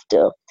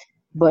after.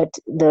 But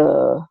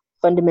the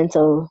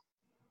fundamental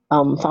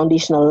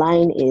foundational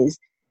line is,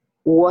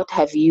 what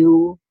have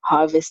you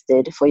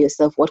harvested for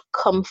yourself? What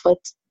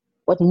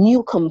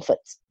new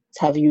comforts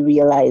have you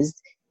realized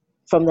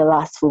from the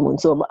last full moon?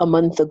 So a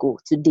month ago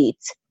to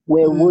date,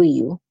 where were Mm.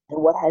 you,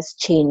 and what has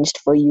changed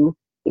for you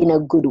in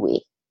a good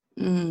way?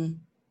 Mm.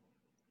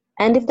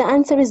 And if the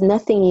answer is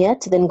nothing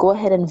yet, then go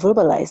ahead and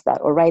verbalize that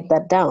or write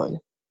that down,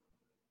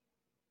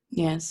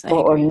 Yes, I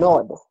or agree.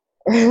 nod.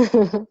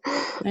 and,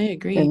 I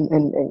agree.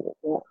 and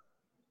yeah.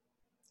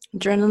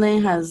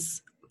 Journaling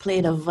has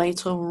played a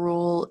vital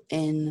role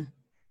in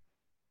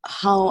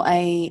how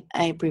I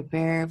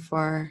prepare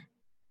for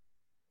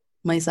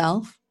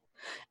myself,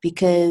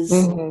 because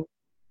Mm-hmm.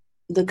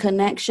 the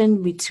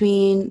connection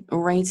between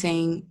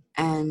writing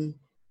and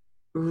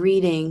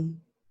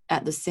reading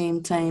at the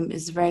same time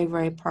is very,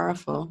 very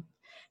powerful.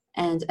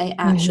 And I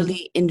Mm-hmm.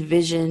 actually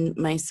envision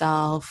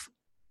myself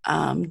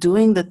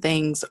doing the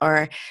things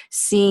or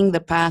seeing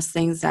the past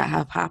things that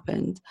have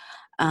happened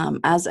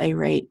as I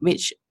write,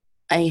 which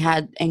I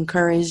had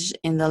encouraged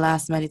in the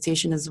last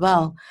meditation as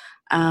well,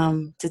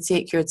 to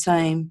take your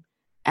time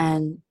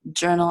and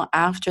journal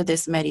after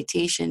this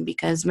meditation,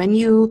 because when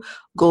you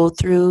go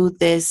through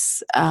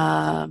this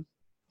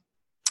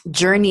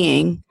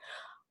journeying,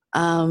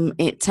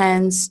 it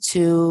tends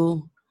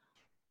to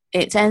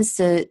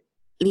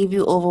leave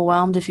you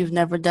overwhelmed if you've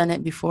never done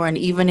it before, and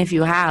even if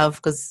you have,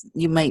 because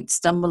you might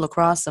stumble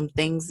across some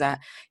things that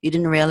you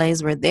didn't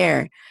realize were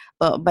there.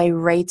 But by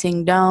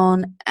writing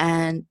down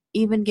and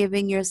even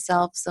giving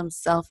yourself some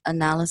self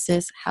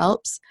analysis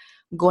helps,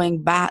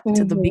 going back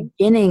to the Mm-hmm.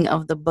 beginning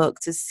of the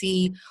book to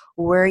see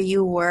where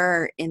you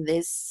were in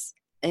this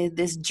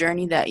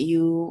journey that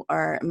you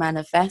are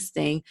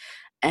manifesting.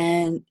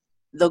 And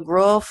the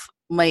growth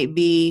might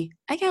be,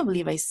 I can't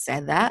believe I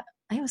said that,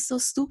 I was so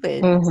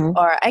stupid. Mm-hmm.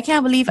 Or I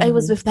can't believe I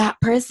was Mm-hmm. with that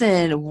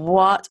person.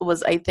 What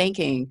was I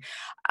thinking?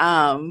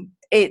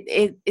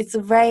 It's a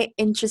very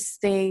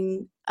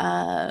interesting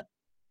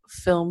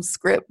film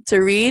script to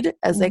read,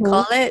 as I Mm-hmm.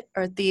 call it,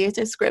 or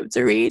theater script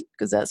to read,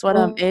 because that's what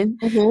I'm in.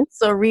 Mm-hmm.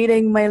 So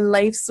reading my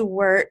life's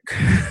work,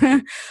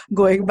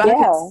 going back and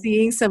Yeah.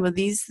 seeing some of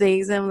these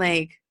things, I'm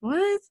like,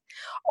 what?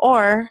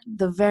 Or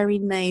the very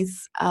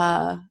nice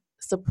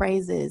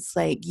surprises,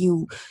 like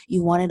you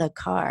wanted a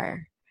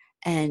car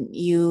and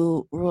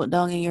you wrote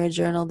down in your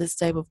journal this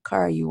type of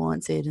car you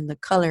wanted, and the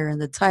color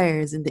and the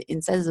tires and the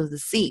insides of the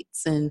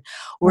seats, and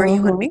where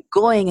you would Mm-hmm. be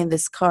going in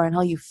this car, and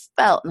how you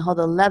felt, and how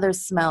the leather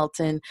smelt,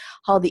 and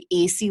how the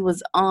AC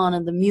was on,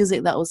 and the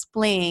music that was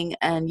playing,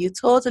 and you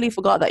totally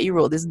forgot that you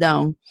wrote this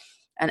down.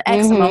 And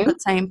X amount Mm-hmm.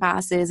 of time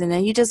passes, and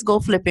then you just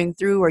go flipping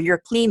through, or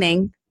you're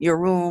cleaning your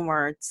room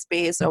or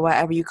space or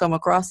whatever, you come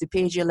across the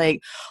page, you're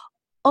like,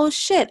 oh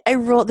shit, I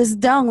wrote this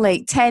down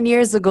like 10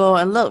 years ago,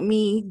 and look,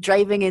 me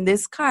driving in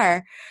this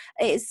car.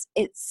 It's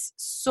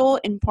so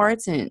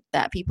important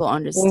that people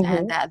understand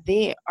Mm-hmm. that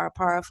they are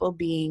powerful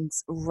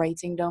beings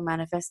writing down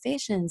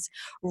manifestations.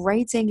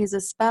 Writing is a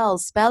spell,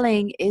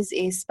 spelling is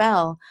a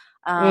spell.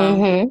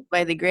 Mm-hmm.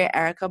 By the great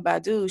Erica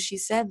Badu, she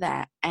said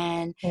that.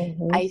 And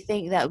Mm-hmm. I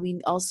think that we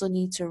also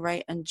need to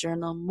write and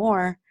journal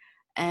more,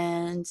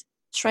 and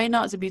try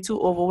not to be too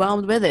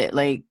overwhelmed with it.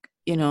 Like,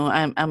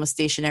 I'm a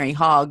stationary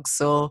hog,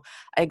 so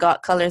I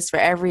got colors for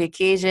every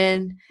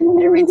occasion,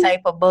 every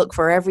type of book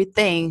for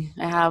everything.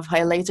 I have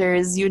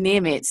highlighters, you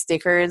name it,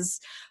 stickers,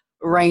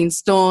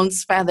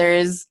 rhinestones,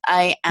 feathers.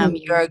 I am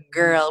your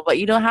girl. But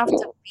you don't have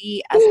to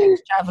be as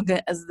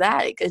extravagant as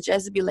that. It could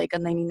just be like a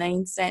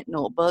 99-cent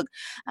notebook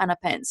and a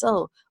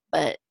pencil.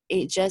 But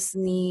it just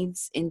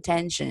needs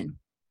intention.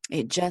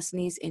 It just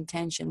needs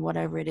intention,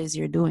 whatever it is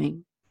you're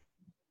doing.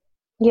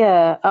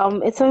 Yeah,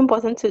 it's so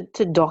important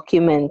to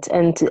document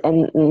and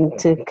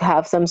to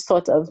have some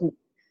sort of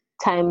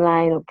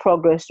timeline or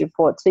progress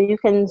report, so you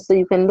can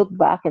look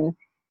back and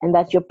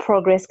that your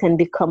progress can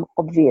become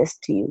obvious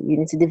to you. You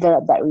need to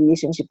develop that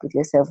relationship with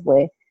yourself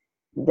where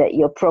that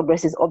your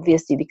progress is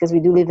obvious to you, because we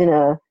do live in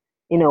a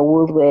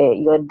world where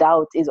your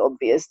doubt is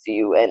obvious to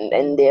you, and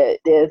Mm. there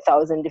are a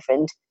thousand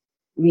different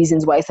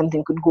reasons why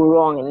something could go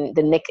wrong, and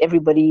the next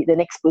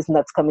person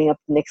that's coming up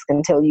next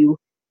can tell you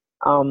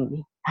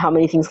how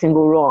many things can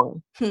go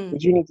wrong. Hmm.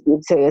 But you need to be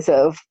able to tell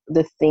yourself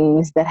the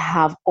things that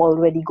have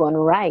already gone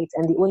right.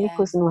 And the only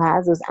person Yes. who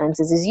has those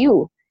answers is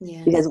you.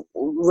 Yes. Because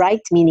right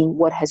meaning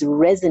what has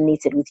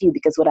resonated with you.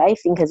 Because what I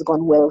think has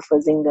gone well for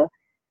Zinga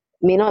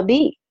may not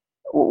be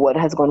what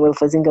has gone well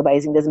for Zinga by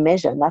Zinga's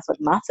measure. And that's what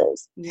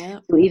matters.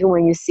 Yep. So even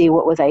when you say,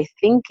 what was I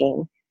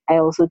thinking? I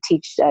also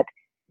teach that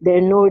there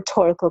are no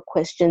rhetorical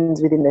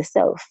questions within the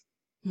self.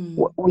 Hmm.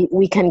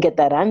 We can get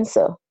that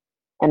answer,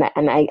 and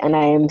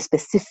I am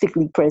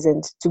specifically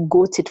present to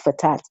go tit for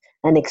tat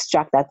and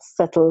extract that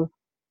subtle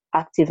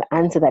active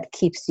answer that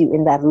keeps you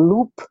in that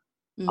loop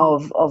Hmm.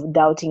 of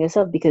doubting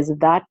yourself, because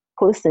that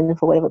person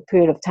for whatever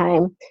period of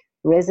time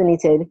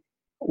resonated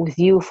with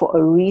you for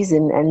a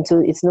reason, and so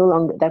it's no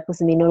longer, that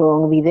person may no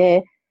longer be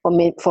there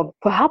for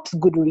perhaps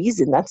good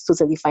reason. That's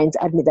totally fine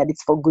to admit that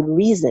it's for good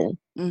reason,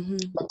 Mm-hmm.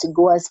 but to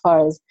go as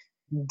far as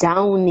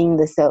downing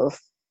the self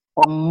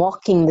or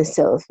mocking the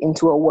self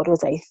into a what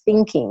was I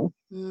thinking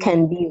Mm.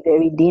 can be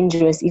very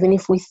dangerous, even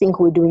if we think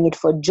we're doing it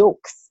for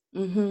jokes.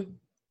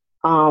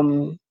 Mm-hmm.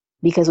 Um,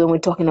 because when we're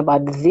talking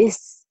about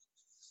this,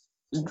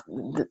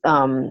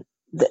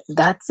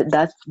 that's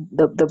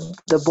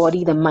the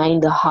body, the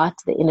mind, the heart,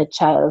 the inner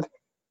child,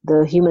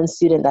 the human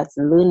student that's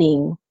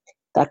learning,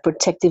 that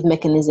protective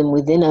mechanism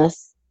within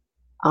us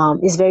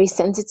is very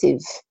sensitive,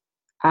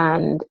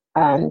 and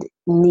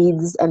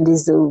needs and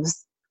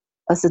deserves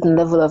a certain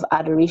level of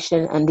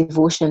adoration and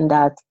devotion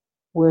that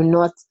we're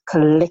not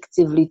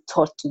collectively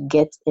taught to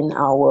get in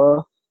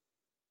our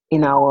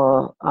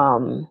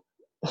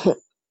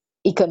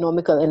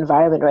economical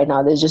environment right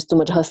now. There's just too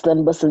much hustle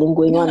and bustling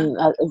going on.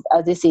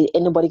 As they say,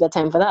 anybody got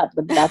time for that?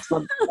 But that's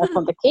not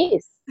the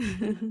case.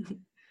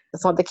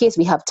 That's not the case.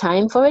 We have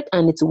time for it,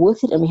 and it's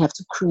worth it, and we have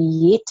to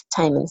create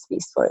time and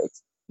space for it.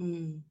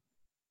 Mm.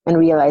 And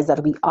realize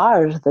that we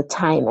are the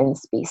time and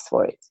space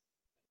for it.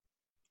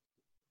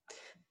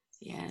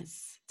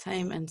 Yes,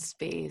 time and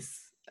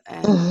space.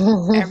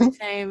 And every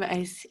time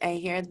I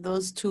hear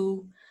those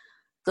two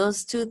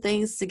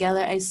things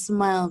together, I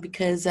smile,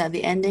 because at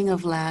the ending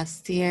of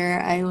last year,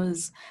 I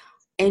was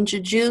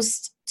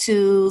introduced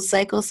to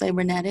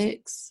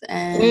psycho-cybernetics,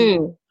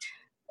 and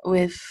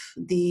with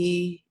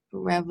the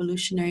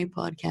Revolutionary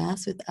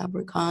podcast with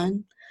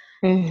Abercon.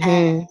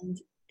 And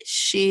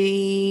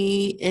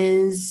she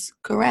is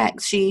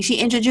correct. She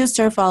introduced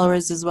her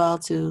followers as well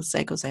to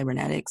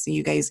psycho-cybernetics. So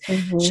you guys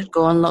should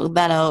go and look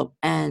that up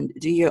and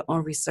do your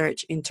own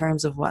research in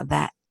terms of what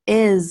that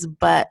is.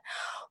 But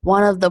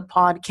one of the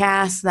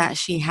podcasts that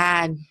she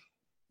had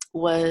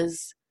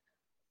was,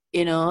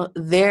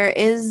 there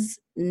is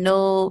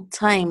no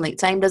time. Like,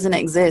 time doesn't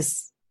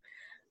exist.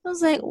 I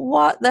was like,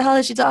 what the hell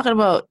is she talking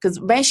about? Because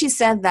when she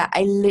said that,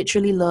 I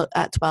literally looked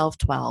at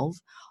 1212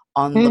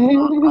 on the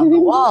clock on the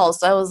wall.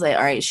 So I was like,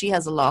 all right, she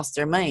has lost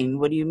her mind.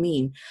 What do you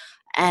mean?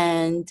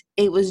 And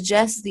it was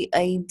just the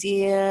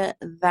idea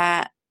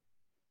that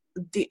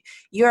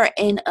you're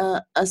in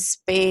a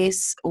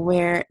space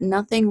where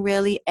nothing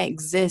really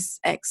exists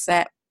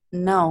except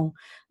no.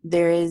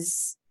 There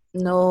is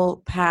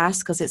no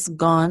past because it's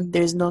gone.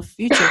 There's no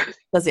future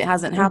because it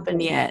hasn't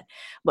happened yet.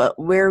 But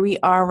where we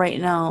are right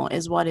now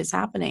is what is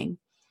happening.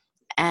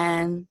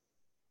 And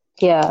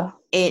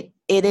it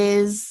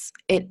is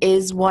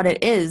what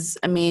it is.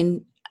 I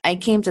mean, I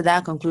came to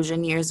that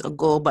conclusion years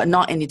ago, but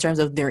not in the terms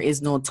of there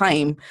is no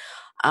time.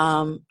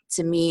 To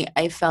me,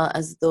 I felt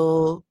as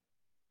though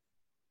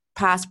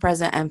past,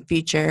 present, and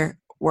future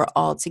were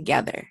all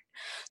together.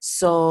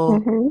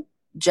 So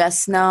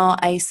just now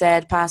I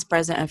said past,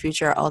 present, and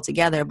future are all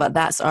together, but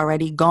that's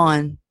already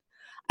gone.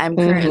 I'm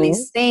currently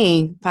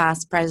saying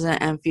past, present,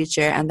 and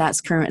future, and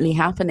that's currently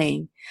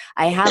happening.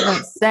 I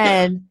haven't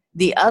said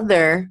the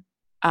other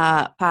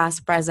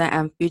past, present,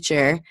 and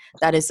future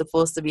that is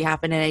supposed to be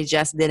happening. I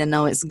just didn't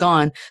know it's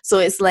gone. So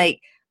it's like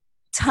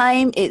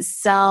time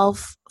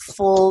itself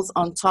falls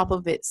on top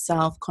of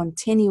itself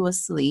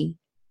continuously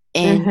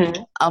in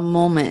a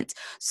moment.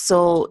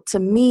 So to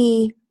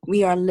me,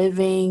 we are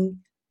living,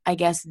 I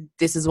guess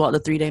this is what the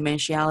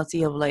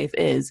 3-dimensionality of life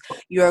is.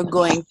 You're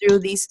going through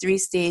these 3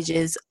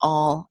 stages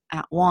all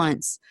at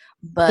once.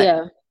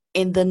 But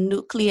in the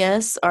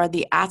nucleus or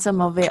the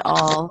atom of it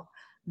all,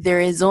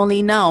 there is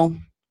only now.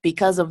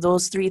 Because of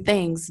those 3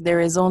 things, there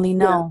is only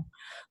now.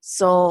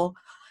 So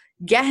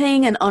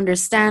getting an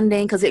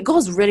understanding, because it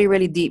goes really,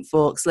 really deep,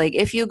 folks. Like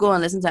if you go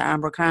and listen to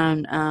Amber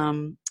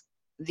Khan,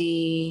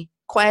 the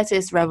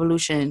Quietist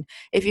Revolution,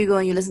 if you go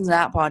and you listen to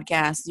that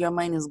podcast, your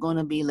mind is going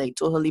to be like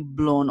totally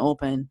blown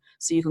open.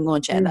 So you can go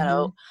and check that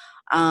out.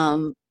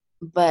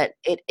 But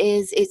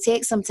it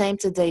takes some time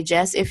to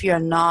digest if you're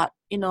not,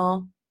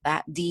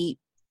 that deep,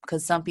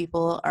 because some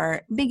people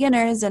are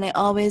beginners, and I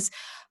always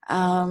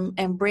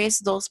embrace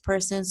those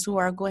persons who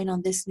are going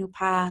on this new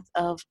path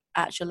of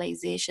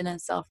actualization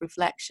and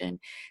self-reflection,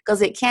 because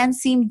it can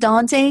seem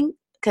daunting,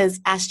 because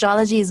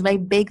astrology is my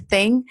big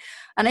thing,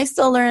 and I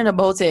still learn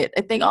about it.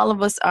 I think all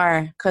of us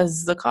are,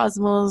 because the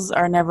cosmos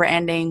are never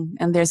ending,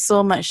 and there's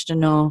so much to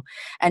know,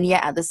 and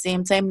yet at the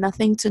same time,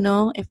 nothing to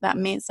know, if that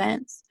makes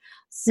sense.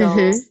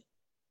 So,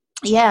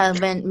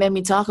 when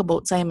we talk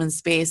about time and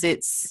space,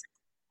 it's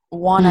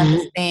one and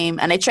the same.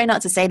 And I try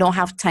not to say I don't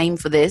have time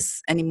for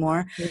this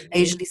anymore. I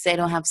usually say I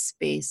don't have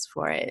space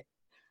for it.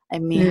 I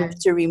may have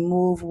to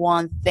remove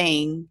one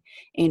thing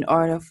in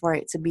order for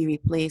it to be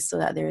replaced so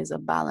that there is a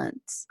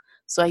balance.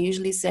 So I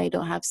usually say I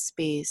don't have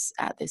space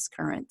at this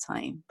current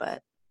time,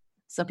 but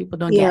some people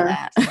don't get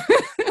that.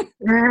 I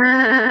don't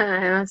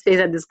have space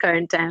at this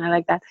current time. I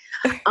like that.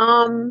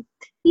 And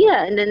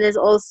then there's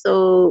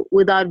also,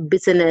 without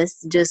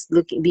bitterness, just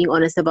being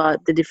honest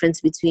about the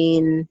difference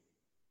between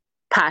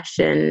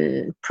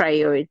passion,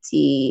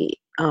 priority,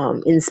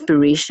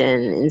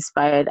 inspiration,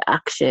 inspired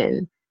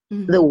action,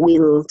 the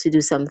will to do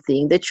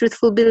something, the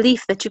truthful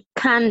belief that you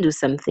can do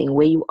something,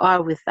 where you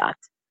are with that.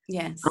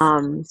 Yes.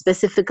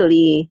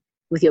 Specifically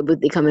with your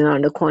birthday coming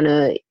around the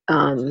corner,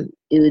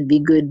 it would be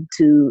good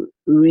to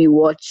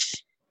rewatch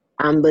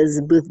Amber's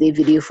birthday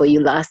video for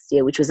you last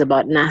year, which was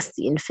about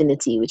nasty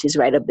infinity, which is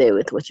right up there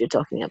with what you're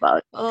talking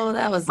about. Oh,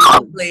 that was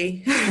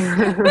lovely.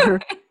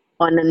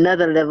 On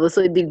another level.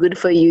 So it'd be good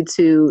for you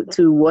to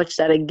watch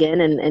that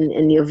again,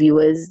 and your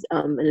viewers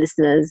and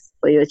listeners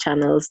for your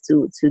channels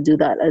to do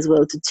that as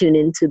well, to tune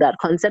into that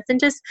concept and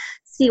just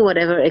see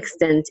whatever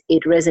extent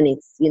it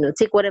resonates.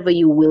 Take whatever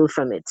you will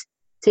from it.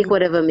 Take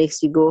whatever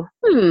makes you go,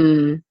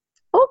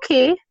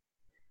 okay.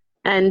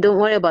 And don't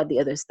worry about the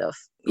other stuff.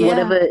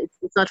 Whatever,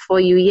 it's not for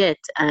you yet.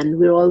 And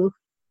we're all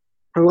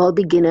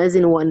beginners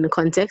in one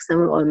context, and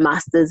we're all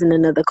masters in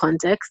another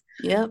context.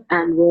 Yep.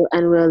 And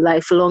we're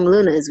lifelong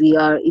learners. We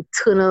are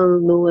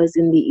eternal knowers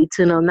in the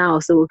eternal now.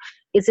 So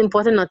it's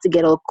important not to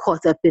get all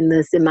caught up in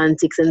the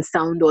semantics and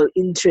sound all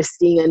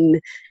interesting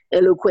and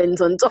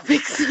eloquent on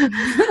topics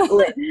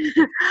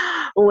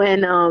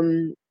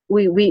when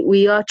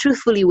we are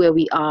truthfully where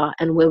we are,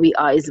 and where we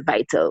are is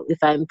vital. If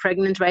I'm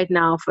pregnant right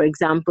now, for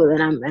example,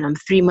 and I'm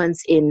 3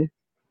 months in,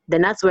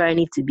 then that's where I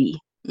need to be.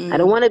 I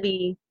don't want to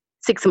be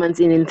 6 months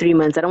in 3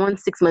 months. I don't want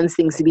 6 months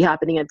things to be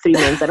happening at 3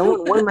 months. I don't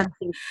want 1 month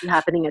things to be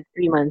happening at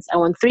 3 months. I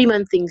want 3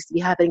 month things to be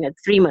happening at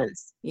 3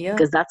 months, Yeah.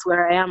 because that's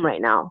where I am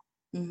right now.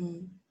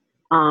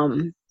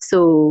 Mm-hmm.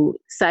 So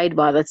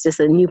sidebar, that's just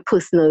a new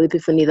personal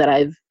epiphany that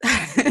I've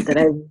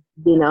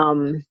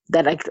been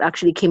that I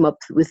actually came up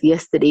with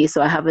yesterday.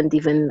 So I haven't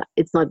even,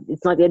 it's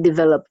not yet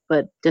developed,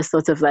 but just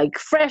sort of like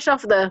fresh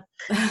off the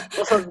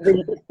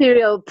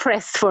ethereal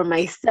press for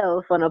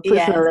myself on a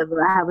personal level.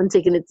 I haven't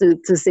taken it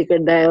to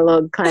Sacred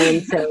Dialogue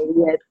clientele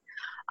yet.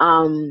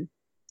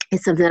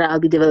 It's something that I'll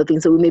be developing,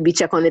 so we maybe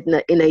check on it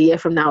in a year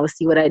from now,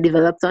 see what I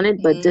developed on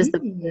it. But just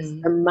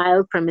the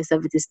mild premise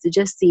of it is to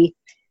just see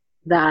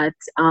that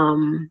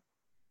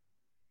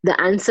the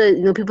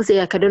answer, people say,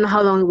 like, I don't know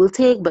how long it will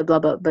take, but blah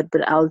blah, but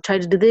I'll try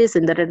to do this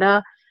and da da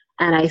da.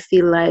 And I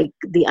feel like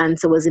the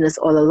answer was in us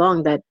all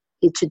along, that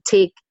it should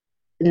take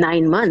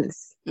 9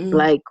 months.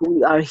 Like,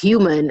 we are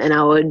human, and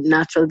our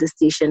natural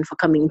gestation for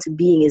coming into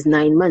being is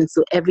 9 months.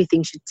 So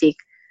everything should take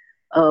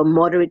a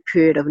moderate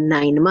period of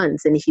 9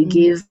 months. And if you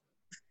give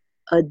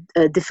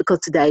a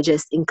difficult to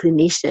digest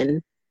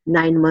inclination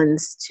 9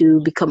 months to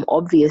become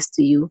obvious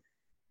to you,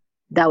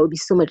 that would be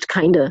so much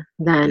kinder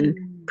than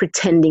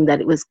pretending that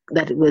it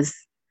was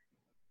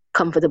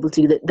comfortable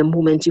to you the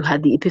moment you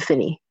had the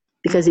epiphany,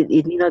 because it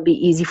may not be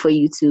easy for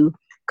you to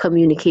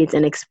communicate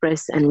and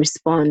express and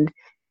respond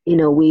in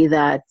a way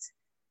that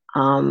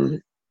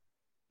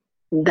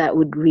that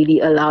would really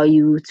allow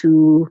you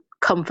to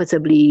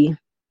comfortably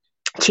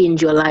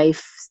change your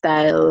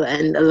lifestyle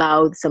and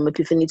allow some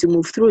epiphany to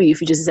move through you.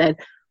 If you just said,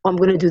 oh, I'm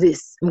going to do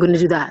this, I'm going to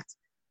do that,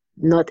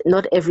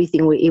 not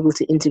everything we're able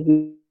to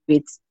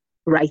integrate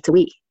right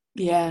away.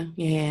 Yeah.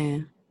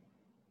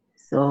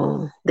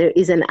 So there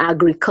is an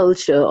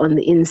agriculture on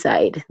the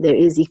inside. There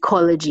is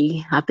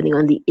ecology happening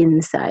on the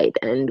inside,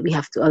 and we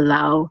have to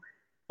allow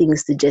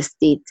things to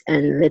gestate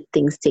and let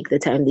things take the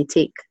time they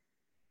take.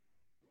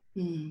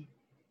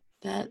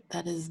 That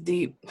is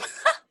deep.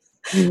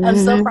 I'm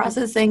still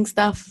processing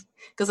stuff,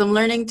 because I'm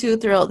learning too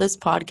throughout this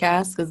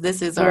podcast, because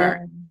this is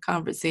our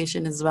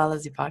conversation as well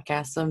as the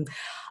podcast. So I'm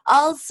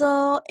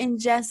also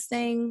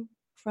ingesting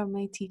from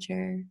my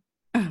teacher.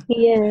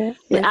 Yeah.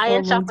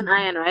 Iron sharpen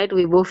iron, right?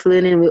 We both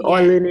learning. We're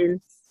all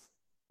learning.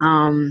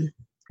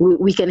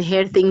 We can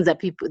hear things that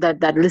people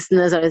that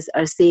listeners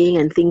are saying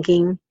and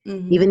thinking,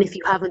 even if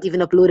you haven't even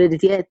uploaded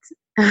it yet.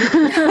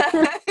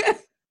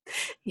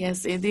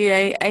 Yes,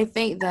 indeed. I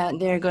think that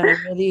they're going to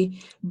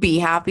really be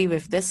happy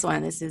with this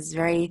one. This is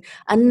a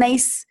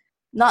nice,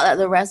 not that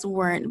the rest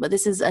weren't, but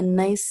this is a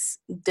nice,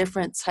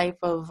 different type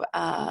of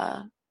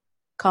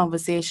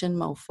conversation,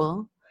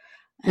 mouthful.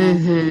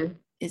 And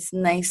it's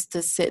nice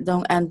to sit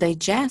down and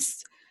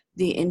digest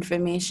the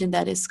information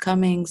that is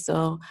coming.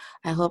 So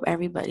I hope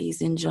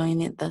everybody's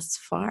enjoying it thus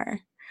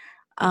far.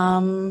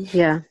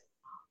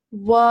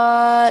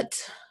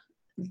 What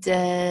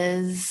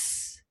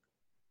does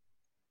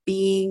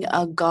being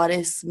a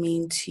goddess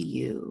mean to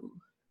you?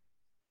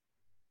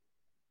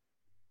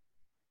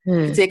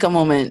 Take a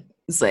moment.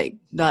 It's like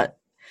not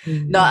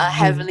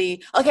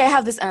heavily, okay, I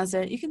have this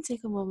answer. You can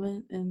take a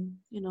moment and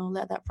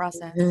let that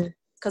process,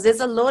 because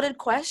it's a loaded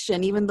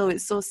question, even though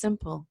it's so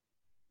simple.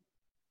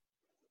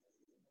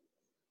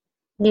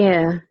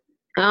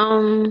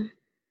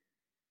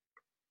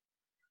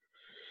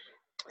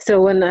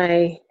 So when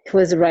I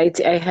was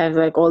writing, I have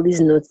like all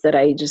these notes that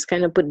I just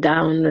kind of put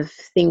down of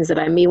things that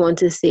I may want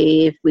to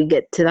say if we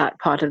get to that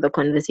part of the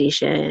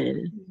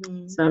conversation.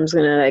 So I'm just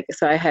gonna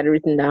so I had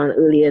written down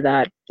earlier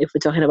that if we're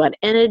talking about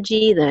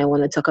energy, then I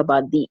want to talk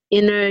about the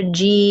inner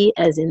G,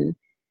 as in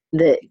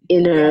the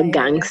inner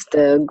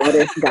gangster,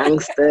 goddess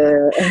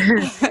gangster.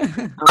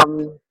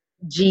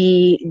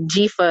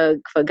 G for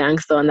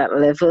gangster on that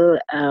level,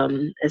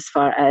 as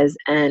far as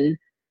an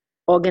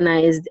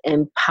organized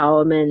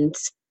empowerment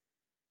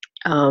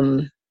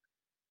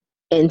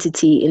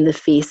entity in the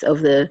face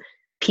of the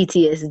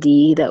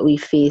PTSD that we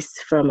face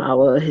from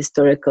our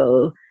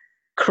historical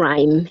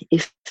crime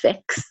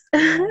effects.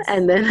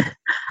 And then I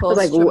was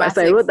like,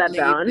 so I wrote that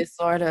down.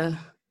 Disorder.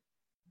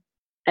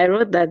 I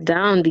wrote that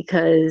down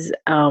because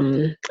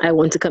I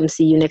want to come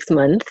see you next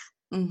month.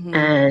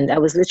 And I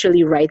was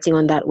literally writing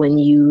on that when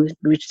you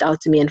reached out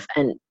to me and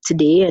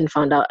today and to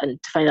find out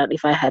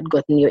if I had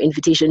gotten your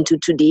invitation to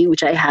today,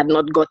 which I had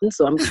not gotten.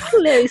 So I'm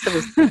clearly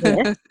supposed to be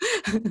there.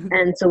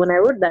 And so when I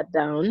wrote that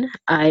down,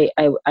 I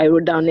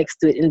wrote down next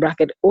to it in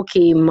bracket,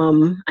 okay,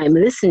 Mom, I'm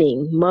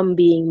listening. Mom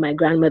being my great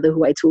grandmother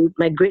who I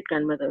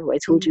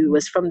told you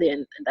was from there.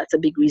 And that's a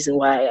big reason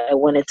why I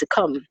wanted to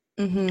come.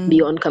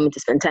 Beyond coming to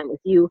spend time with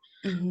you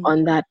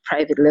on that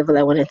private level,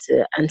 I wanted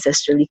to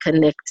ancestrally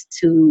connect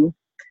to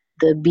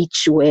the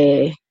beach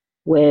where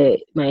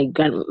my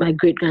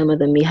great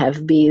grandmother may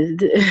have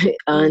bathed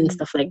and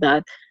stuff like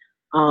that.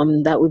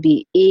 That would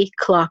be a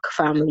Clark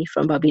family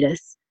from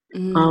Barbados.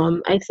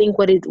 I think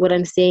what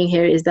I'm saying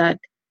here is that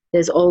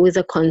there's always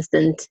a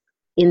constant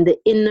in the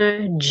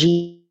inner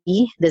G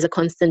there's a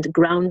constant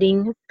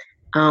grounding,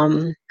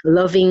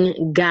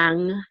 loving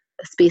gang,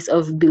 a space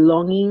of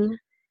belonging.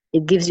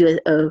 It gives you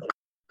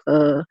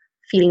a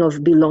feeling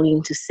of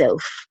belonging to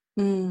self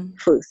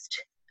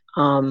first.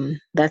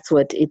 That's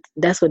what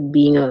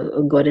being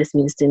a goddess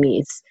means to me.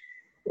 It's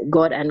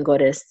god and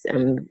goddess.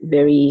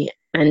 Very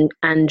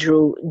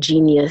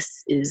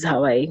androgynous is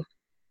how I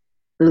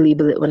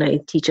label it when I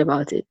teach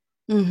about it.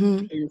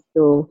 And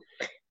so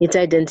it's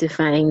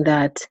identifying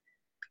that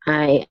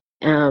I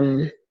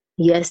am,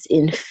 yes,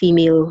 in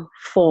female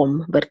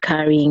form, but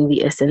carrying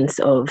the essence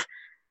of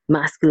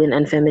masculine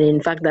and feminine.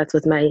 In fact, that's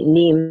what my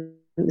name,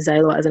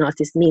 Xylo, as an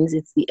artist means.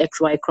 It's the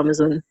XY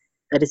chromosome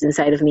that is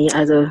inside of me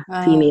as a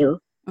female.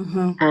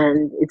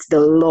 And it's the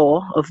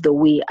law of the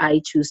way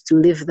I choose to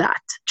live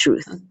that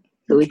truth.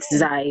 So it's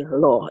Xy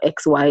law,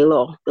 XY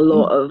law, the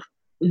law of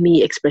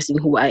me expressing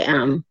who I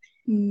am.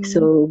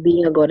 So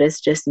being a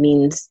goddess just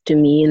means, to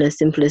me, in a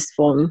simplest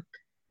form,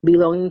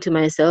 belonging to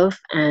myself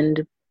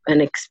and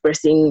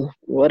expressing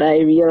what I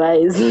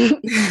realize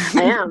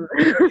I am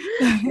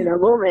in a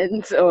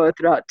moment or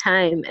throughout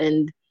time,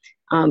 and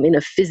in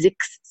a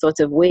physics sort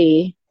of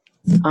way,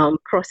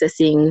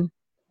 processing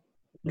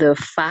the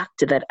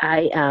fact that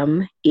I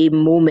am a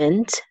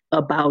moment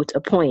about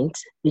a point,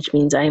 which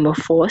means I am a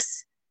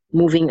force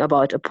moving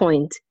about a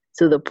point.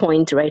 So the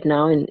point right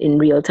now in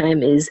real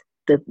time is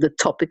the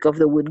topic of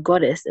the word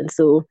goddess. And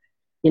so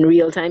in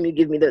real time, you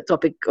give me the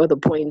topic or the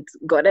point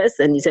goddess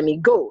and you tell me,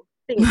 go,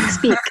 think,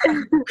 speak.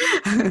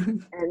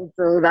 And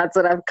so that's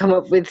what I've come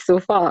up with so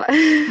far.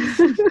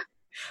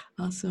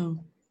 Awesome.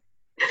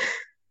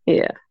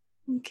 Yeah.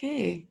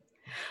 Okay.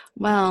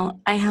 Well,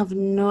 I have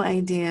no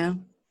idea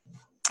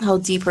how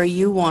deeper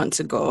you want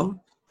to go,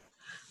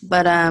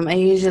 but I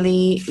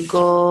usually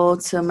go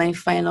to my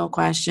final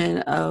question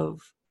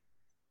of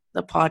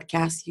the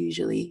podcast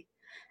usually,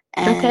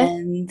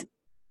 and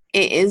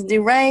it is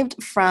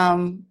derived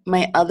from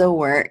my other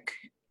work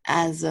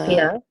as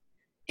a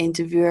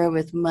interviewer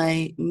with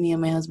me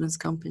and my husband's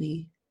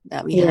company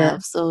that we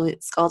have. So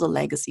it's called a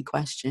legacy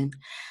question.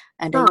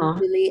 And I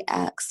usually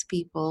ask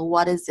people,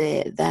 what is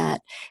it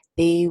that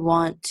they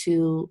want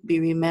to be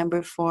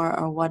remembered for,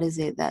 or what is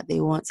it that they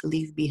want to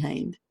leave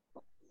behind?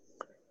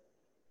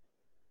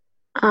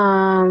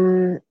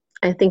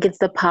 I think it's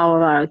the power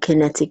of our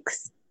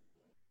kinetics.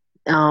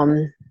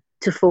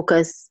 To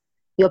focus,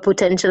 your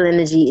potential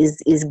energy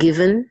is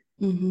given.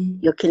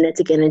 Your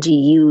kinetic energy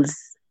yields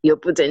your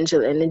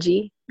potential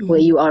energy. Where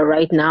you are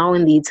right now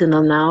in the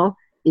eternal now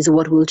is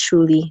what will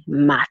truly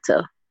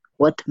matter.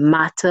 What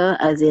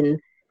matters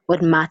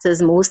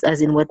most,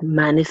 as in what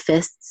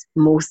manifests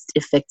most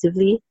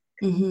effectively,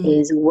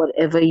 is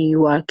whatever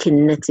you are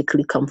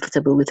kinetically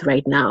comfortable with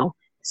right now.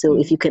 So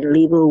if you can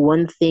label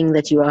one thing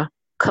that you are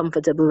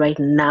comfortable right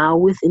now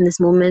with in this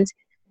moment,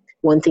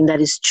 one thing that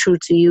is true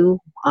to you,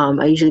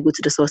 I usually go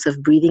to the source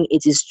of breathing.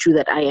 It is true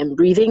that I am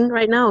breathing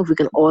right now. If we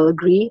can all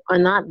agree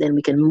on that, then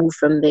we can move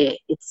from there.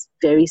 It's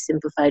very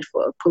simplified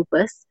for a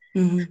purpose.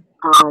 And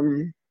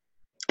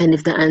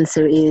if the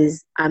answer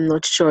is, I'm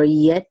not sure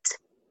yet,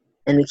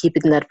 and we keep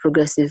it in that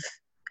progressive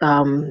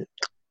wood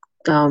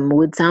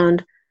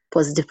sound,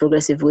 positive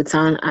progressive wood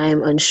sound, I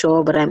am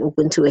unsure, but I'm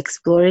open to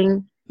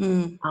exploring,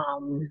 then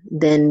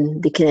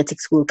the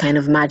kinetics will kind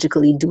of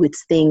magically do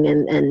its thing,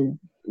 and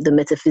the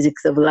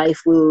metaphysics of life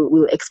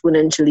will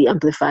exponentially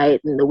amplify it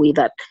in the way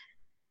that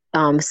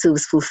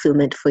serves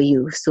fulfillment for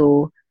you.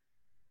 So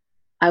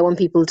I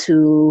want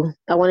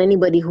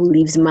anybody who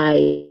leaves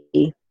my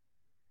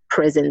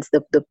presence,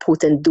 the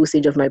potent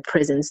dosage of my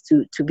presence,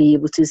 to be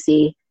able to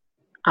say,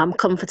 I'm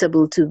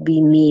comfortable to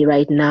be me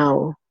right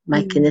now.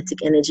 My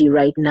kinetic energy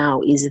right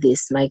now is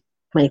this. My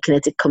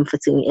kinetic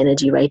comforting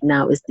energy right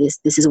now is this.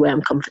 This is where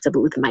I'm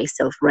comfortable with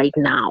myself right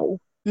now.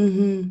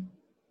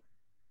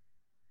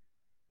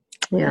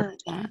 Yeah.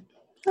 I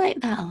like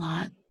that a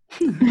lot.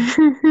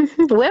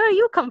 Where are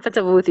you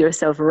comfortable with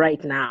yourself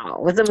right now?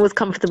 What's the most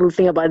comfortable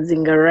thing about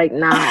Zinga right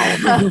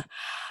now?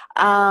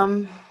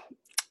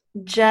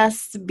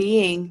 Just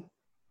being,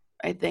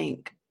 I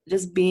think.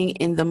 Just being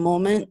in the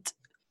moment.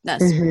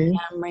 That's where I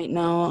am right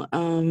now.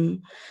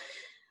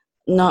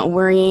 Not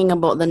worrying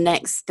about the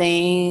next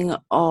thing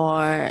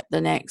or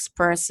the next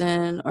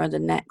person or the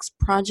next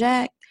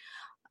project.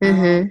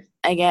 I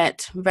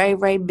get very,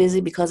 very busy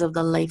because of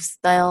the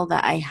lifestyle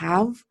that I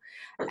have.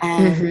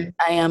 And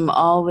I am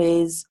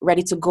always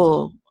ready to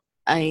go.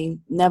 I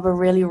never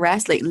really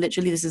rest. Like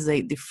literally, this is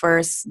like the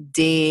first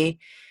day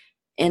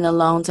in a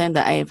long time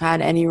that I've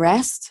had any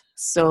rest.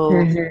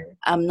 So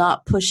I'm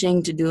not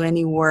pushing to do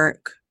any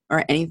work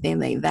or anything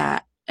like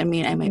that. I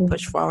mean, I might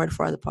push forward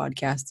for the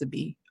podcast to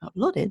be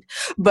uploaded,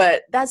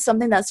 but that's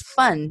something that's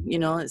fun.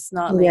 It's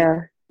not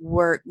like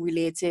work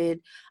related,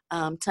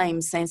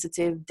 time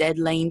sensitive,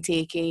 deadline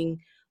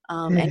taking,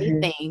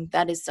 anything.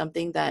 That is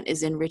something that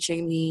is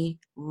enriching me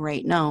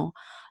right now.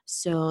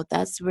 So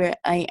that's where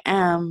I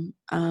am,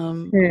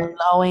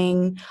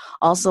 allowing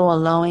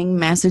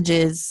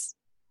messages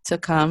to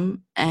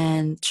come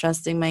and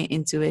trusting my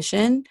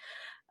intuition,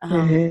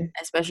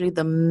 especially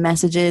the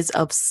messages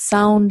of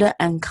sound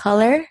and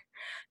color,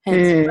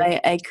 Hence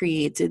why I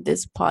created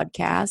this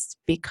podcast,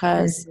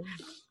 because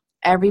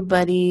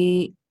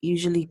everybody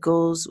usually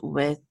goes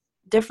with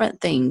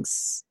different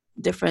things,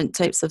 different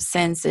types of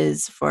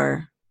senses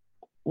for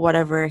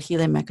whatever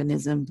healing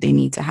mechanism they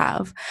need to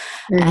have.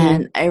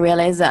 And I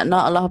realized that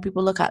not a lot of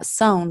people look at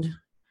sound.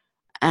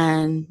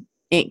 And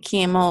it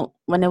came out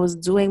when I was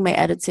doing my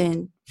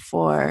editing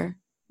for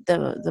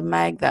the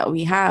mag that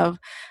we have.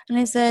 And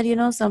I said, you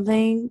know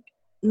something,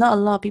 not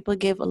a lot of people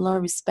give a lot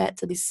of respect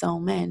to these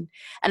sound men.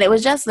 And it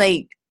was just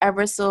like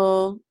ever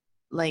so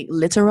like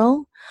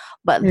literal.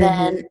 But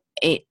then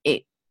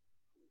it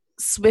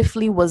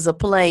swiftly was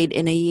applied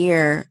in a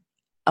year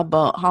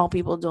about how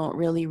people don't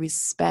really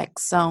respect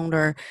sound,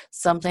 or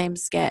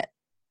sometimes get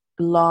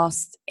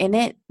lost in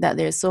it, that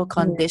they're so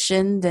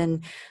conditioned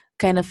and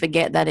kind of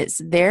forget that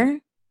it's there.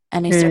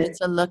 And I started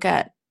to look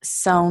at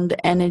sound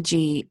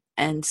energy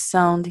and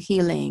sound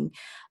healing,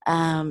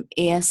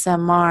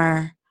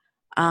 ASMR,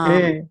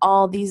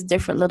 all these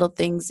different little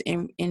things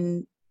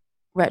in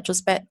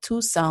retrospect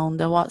to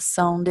sound, and what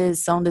sound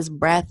is. Sound is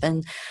breath,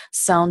 and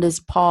sound is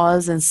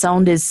pause, and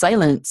sound is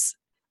silence.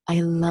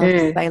 I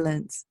love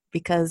silence,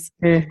 because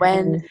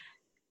when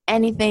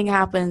anything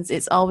happens,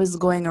 it's always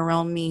going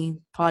around me.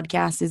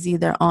 Podcast is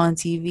either on,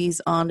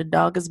 TV's on, the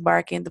dog is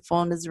barking, the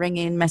phone is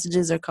ringing,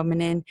 messages are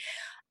coming in,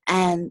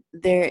 and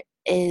there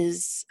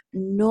is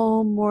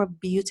no more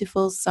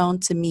beautiful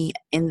sound to me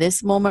in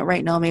this moment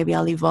right now. Maybe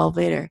I'll evolve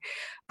later,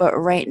 but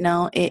right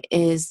now it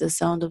is the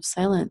sound of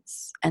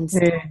silence and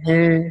stillness.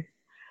 And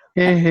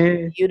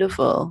it's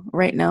beautiful.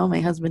 Right now, my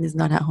husband is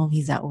not at home;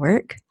 he's at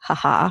work.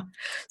 Haha.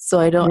 So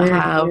I don't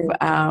have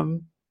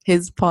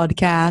his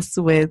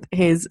podcast with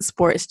his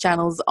sports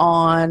channels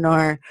on,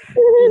 or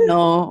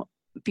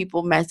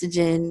people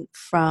messaging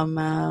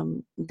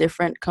from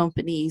different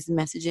companies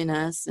messaging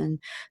us and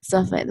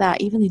stuff like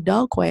that. Even the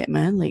dog quiet,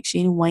 man. Like, she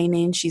ain't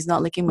whining, she's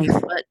not licking my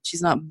foot,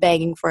 she's not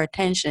begging for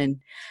attention.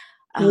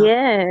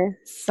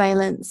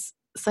 Silence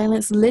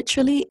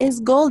literally is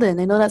golden.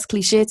 I know that's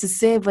cliche to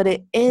say, but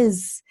it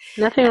is.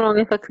 Nothing wrong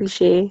with a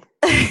cliche.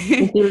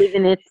 If you live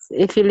in it,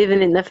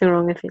 nothing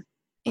wrong with it.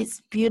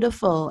 It's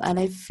beautiful, and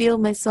I feel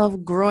myself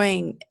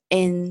growing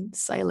in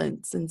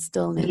silence and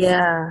stillness.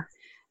 Yeah.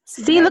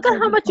 See, look at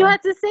how much you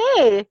had to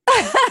say.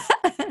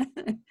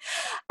 I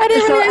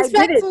didn't really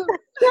expect it.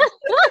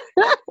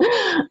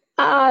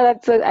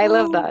 I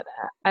love that.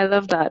 I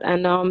love that.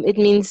 And it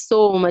means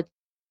so much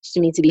to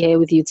me to be here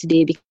with you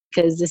today,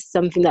 because this is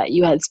something that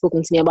you had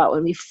spoken to me about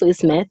when we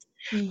first met.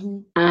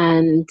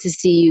 And to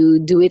see you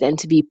do it and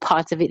to be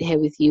part of it here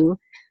with you.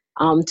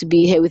 To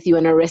be here with you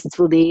on a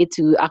restful day,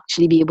 to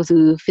actually be able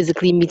to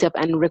physically meet up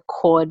and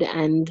record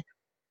and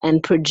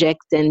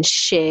project and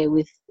share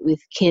with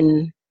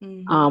kin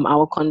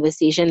our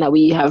conversation that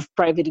we have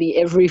privately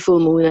every full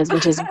moon as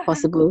much as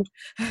possible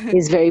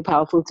is very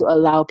powerful, to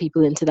allow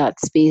people into that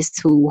space,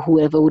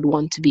 whoever would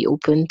want to be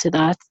open to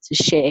that, to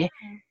share.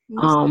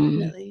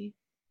 Definitely.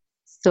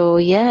 So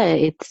yeah,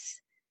 it's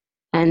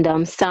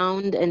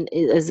sound, and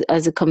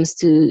as it comes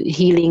to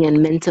healing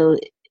and mental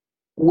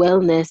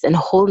wellness and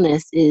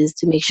wholeness, is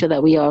to make sure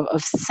that we are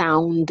of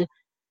sound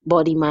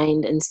body,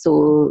 mind, and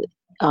soul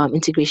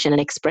integration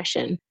and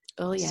expression.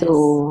 Oh yes.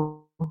 So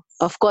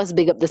of course,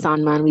 big up the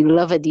sound man. We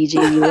love a DJ.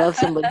 We love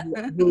somebody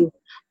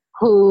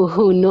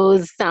who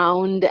knows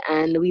sound,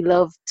 and we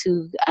love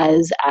to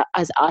as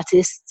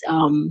artists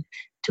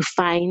to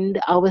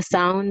find our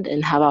sound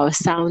and have our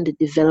sound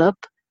develop.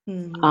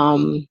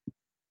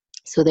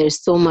 So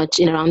there's so much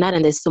in around that,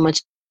 and there's so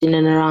much in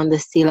and around the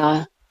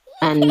sila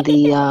and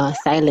the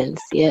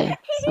silence. Yeah.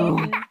 So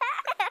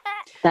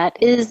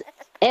that is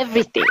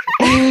everything.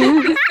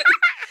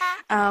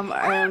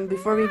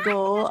 Before we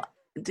go,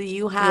 do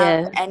you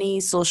have any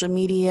social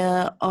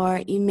media or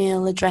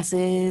email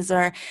addresses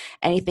or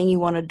anything you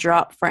want to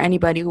drop for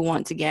anybody who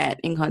wants to get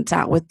in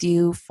contact with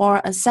you for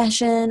a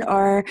session,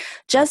 or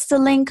just to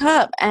link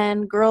up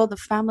and grow the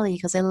family?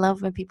 Because I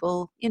love when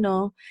people,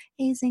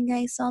 hey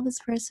Zinga, I saw this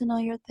person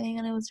on your thing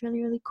and it was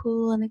really, really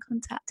cool, and I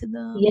contacted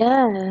them.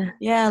 Yeah,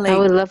 like, I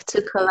would love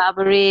to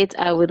collaborate.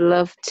 I would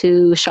love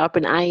to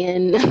sharpen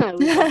iron. I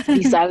would love to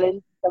be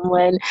silent,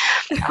 someone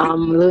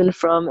learn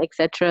from,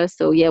 etc.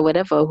 So yeah,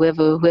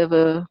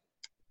 whoever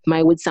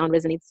my wood sound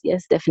resonates,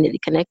 yes, definitely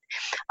connect.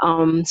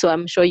 So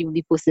I'm sure you will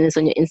be posting this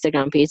on your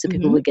Instagram page, so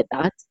people will get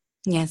that.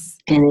 Yes.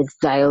 And it's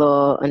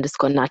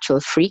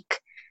Xylo_natural freak,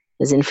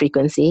 as in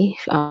frequency,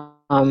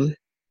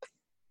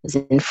 as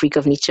in freak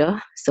of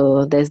nature.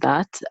 So there's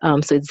that.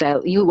 So it's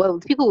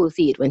people will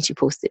see it when she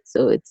posts it.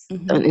 So it's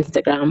on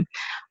Instagram.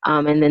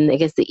 And then I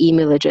guess the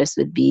email address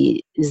would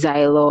be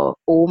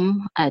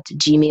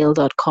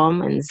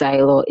xyloaum@gmail.com, and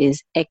Xylo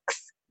is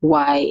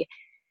XYLAWAUM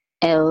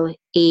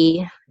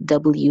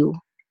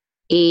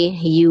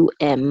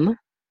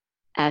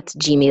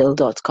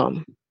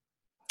 @gmail.com.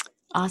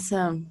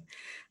 Awesome.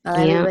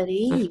 Well, Yeah.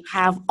 everybody, you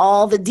have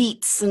all the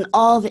deets and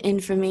all the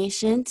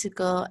information to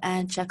go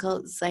and check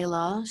out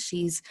Zayla.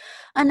 She's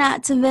an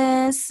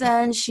activist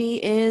and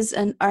she is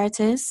an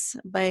artist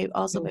by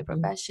Mm-hmm.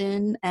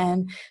 profession,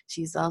 and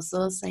she's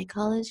also a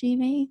psychology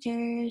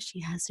major. She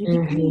has her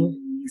Mm-hmm.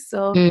 degree,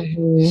 so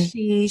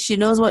Mm-hmm. she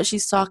knows what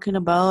she's talking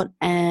about.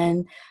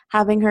 And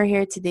having her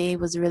here today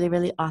was really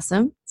really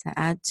awesome to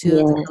add to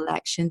the Yeah.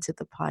 collection, to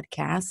the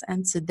podcast,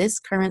 and to this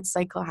current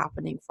cycle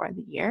happening for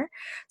the year.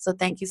 So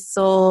thank you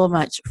so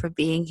much for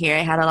being here.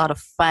 I had a lot of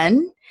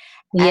fun,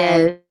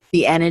 and Yeah.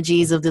 the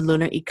energies of the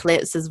lunar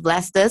eclipse has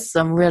blessed us.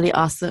 So I'm really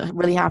awesome,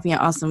 really happy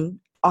and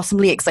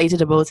awesomely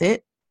excited about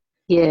it.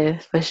 Yeah,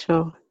 for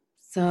sure.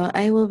 So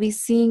I will be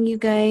seeing you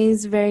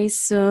guys very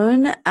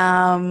soon.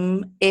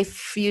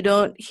 If you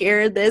don't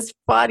hear this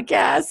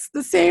podcast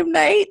the same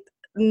night,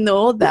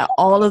 know that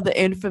all of the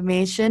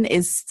information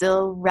is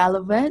still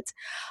relevant.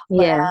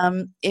 But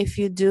Yeah. if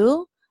you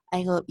do,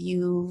 I hope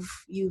you've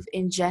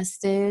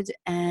ingested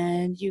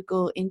and you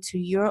go into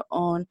your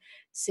own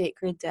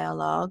sacred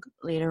dialogue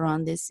later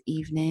on this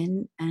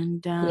evening,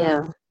 and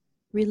Yeah.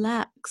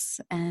 relax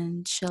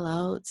and chill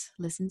out.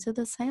 Listen to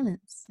the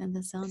silence and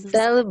the sound of.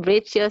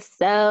 Celebrate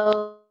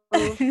yourself.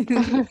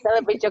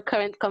 Celebrate your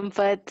current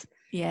comfort.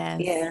 Yes.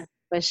 Yeah,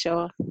 for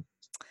sure.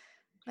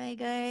 Bye,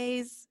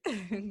 guys.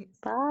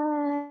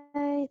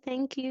 Bye.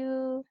 Thank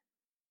you.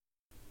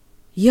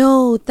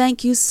 Yo,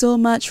 thank you so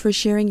much for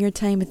sharing your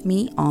time with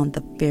me on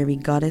the Fairy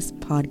Goddess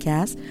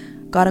podcast.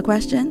 Got a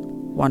question?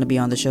 Want to be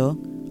on the show?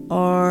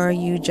 Or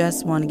you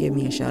just want to give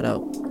me a shout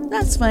out?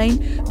 That's fine.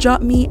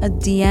 Drop me a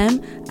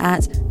DM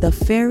at the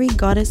Fairy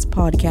Goddess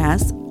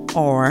podcast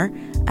or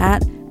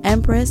at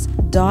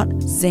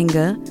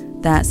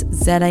empress.zinga. That's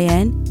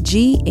ZINGHA.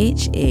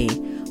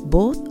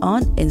 Both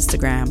on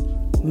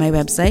Instagram. My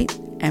website,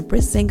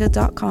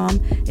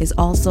 empresszinga.com, is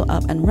also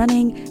up and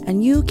running,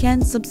 and you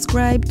can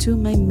subscribe to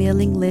my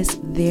mailing list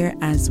there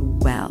as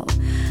well.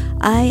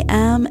 I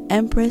am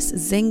Empress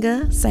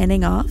Zinga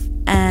signing off,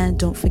 and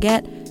don't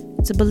forget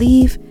to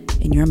believe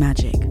in your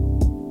magic.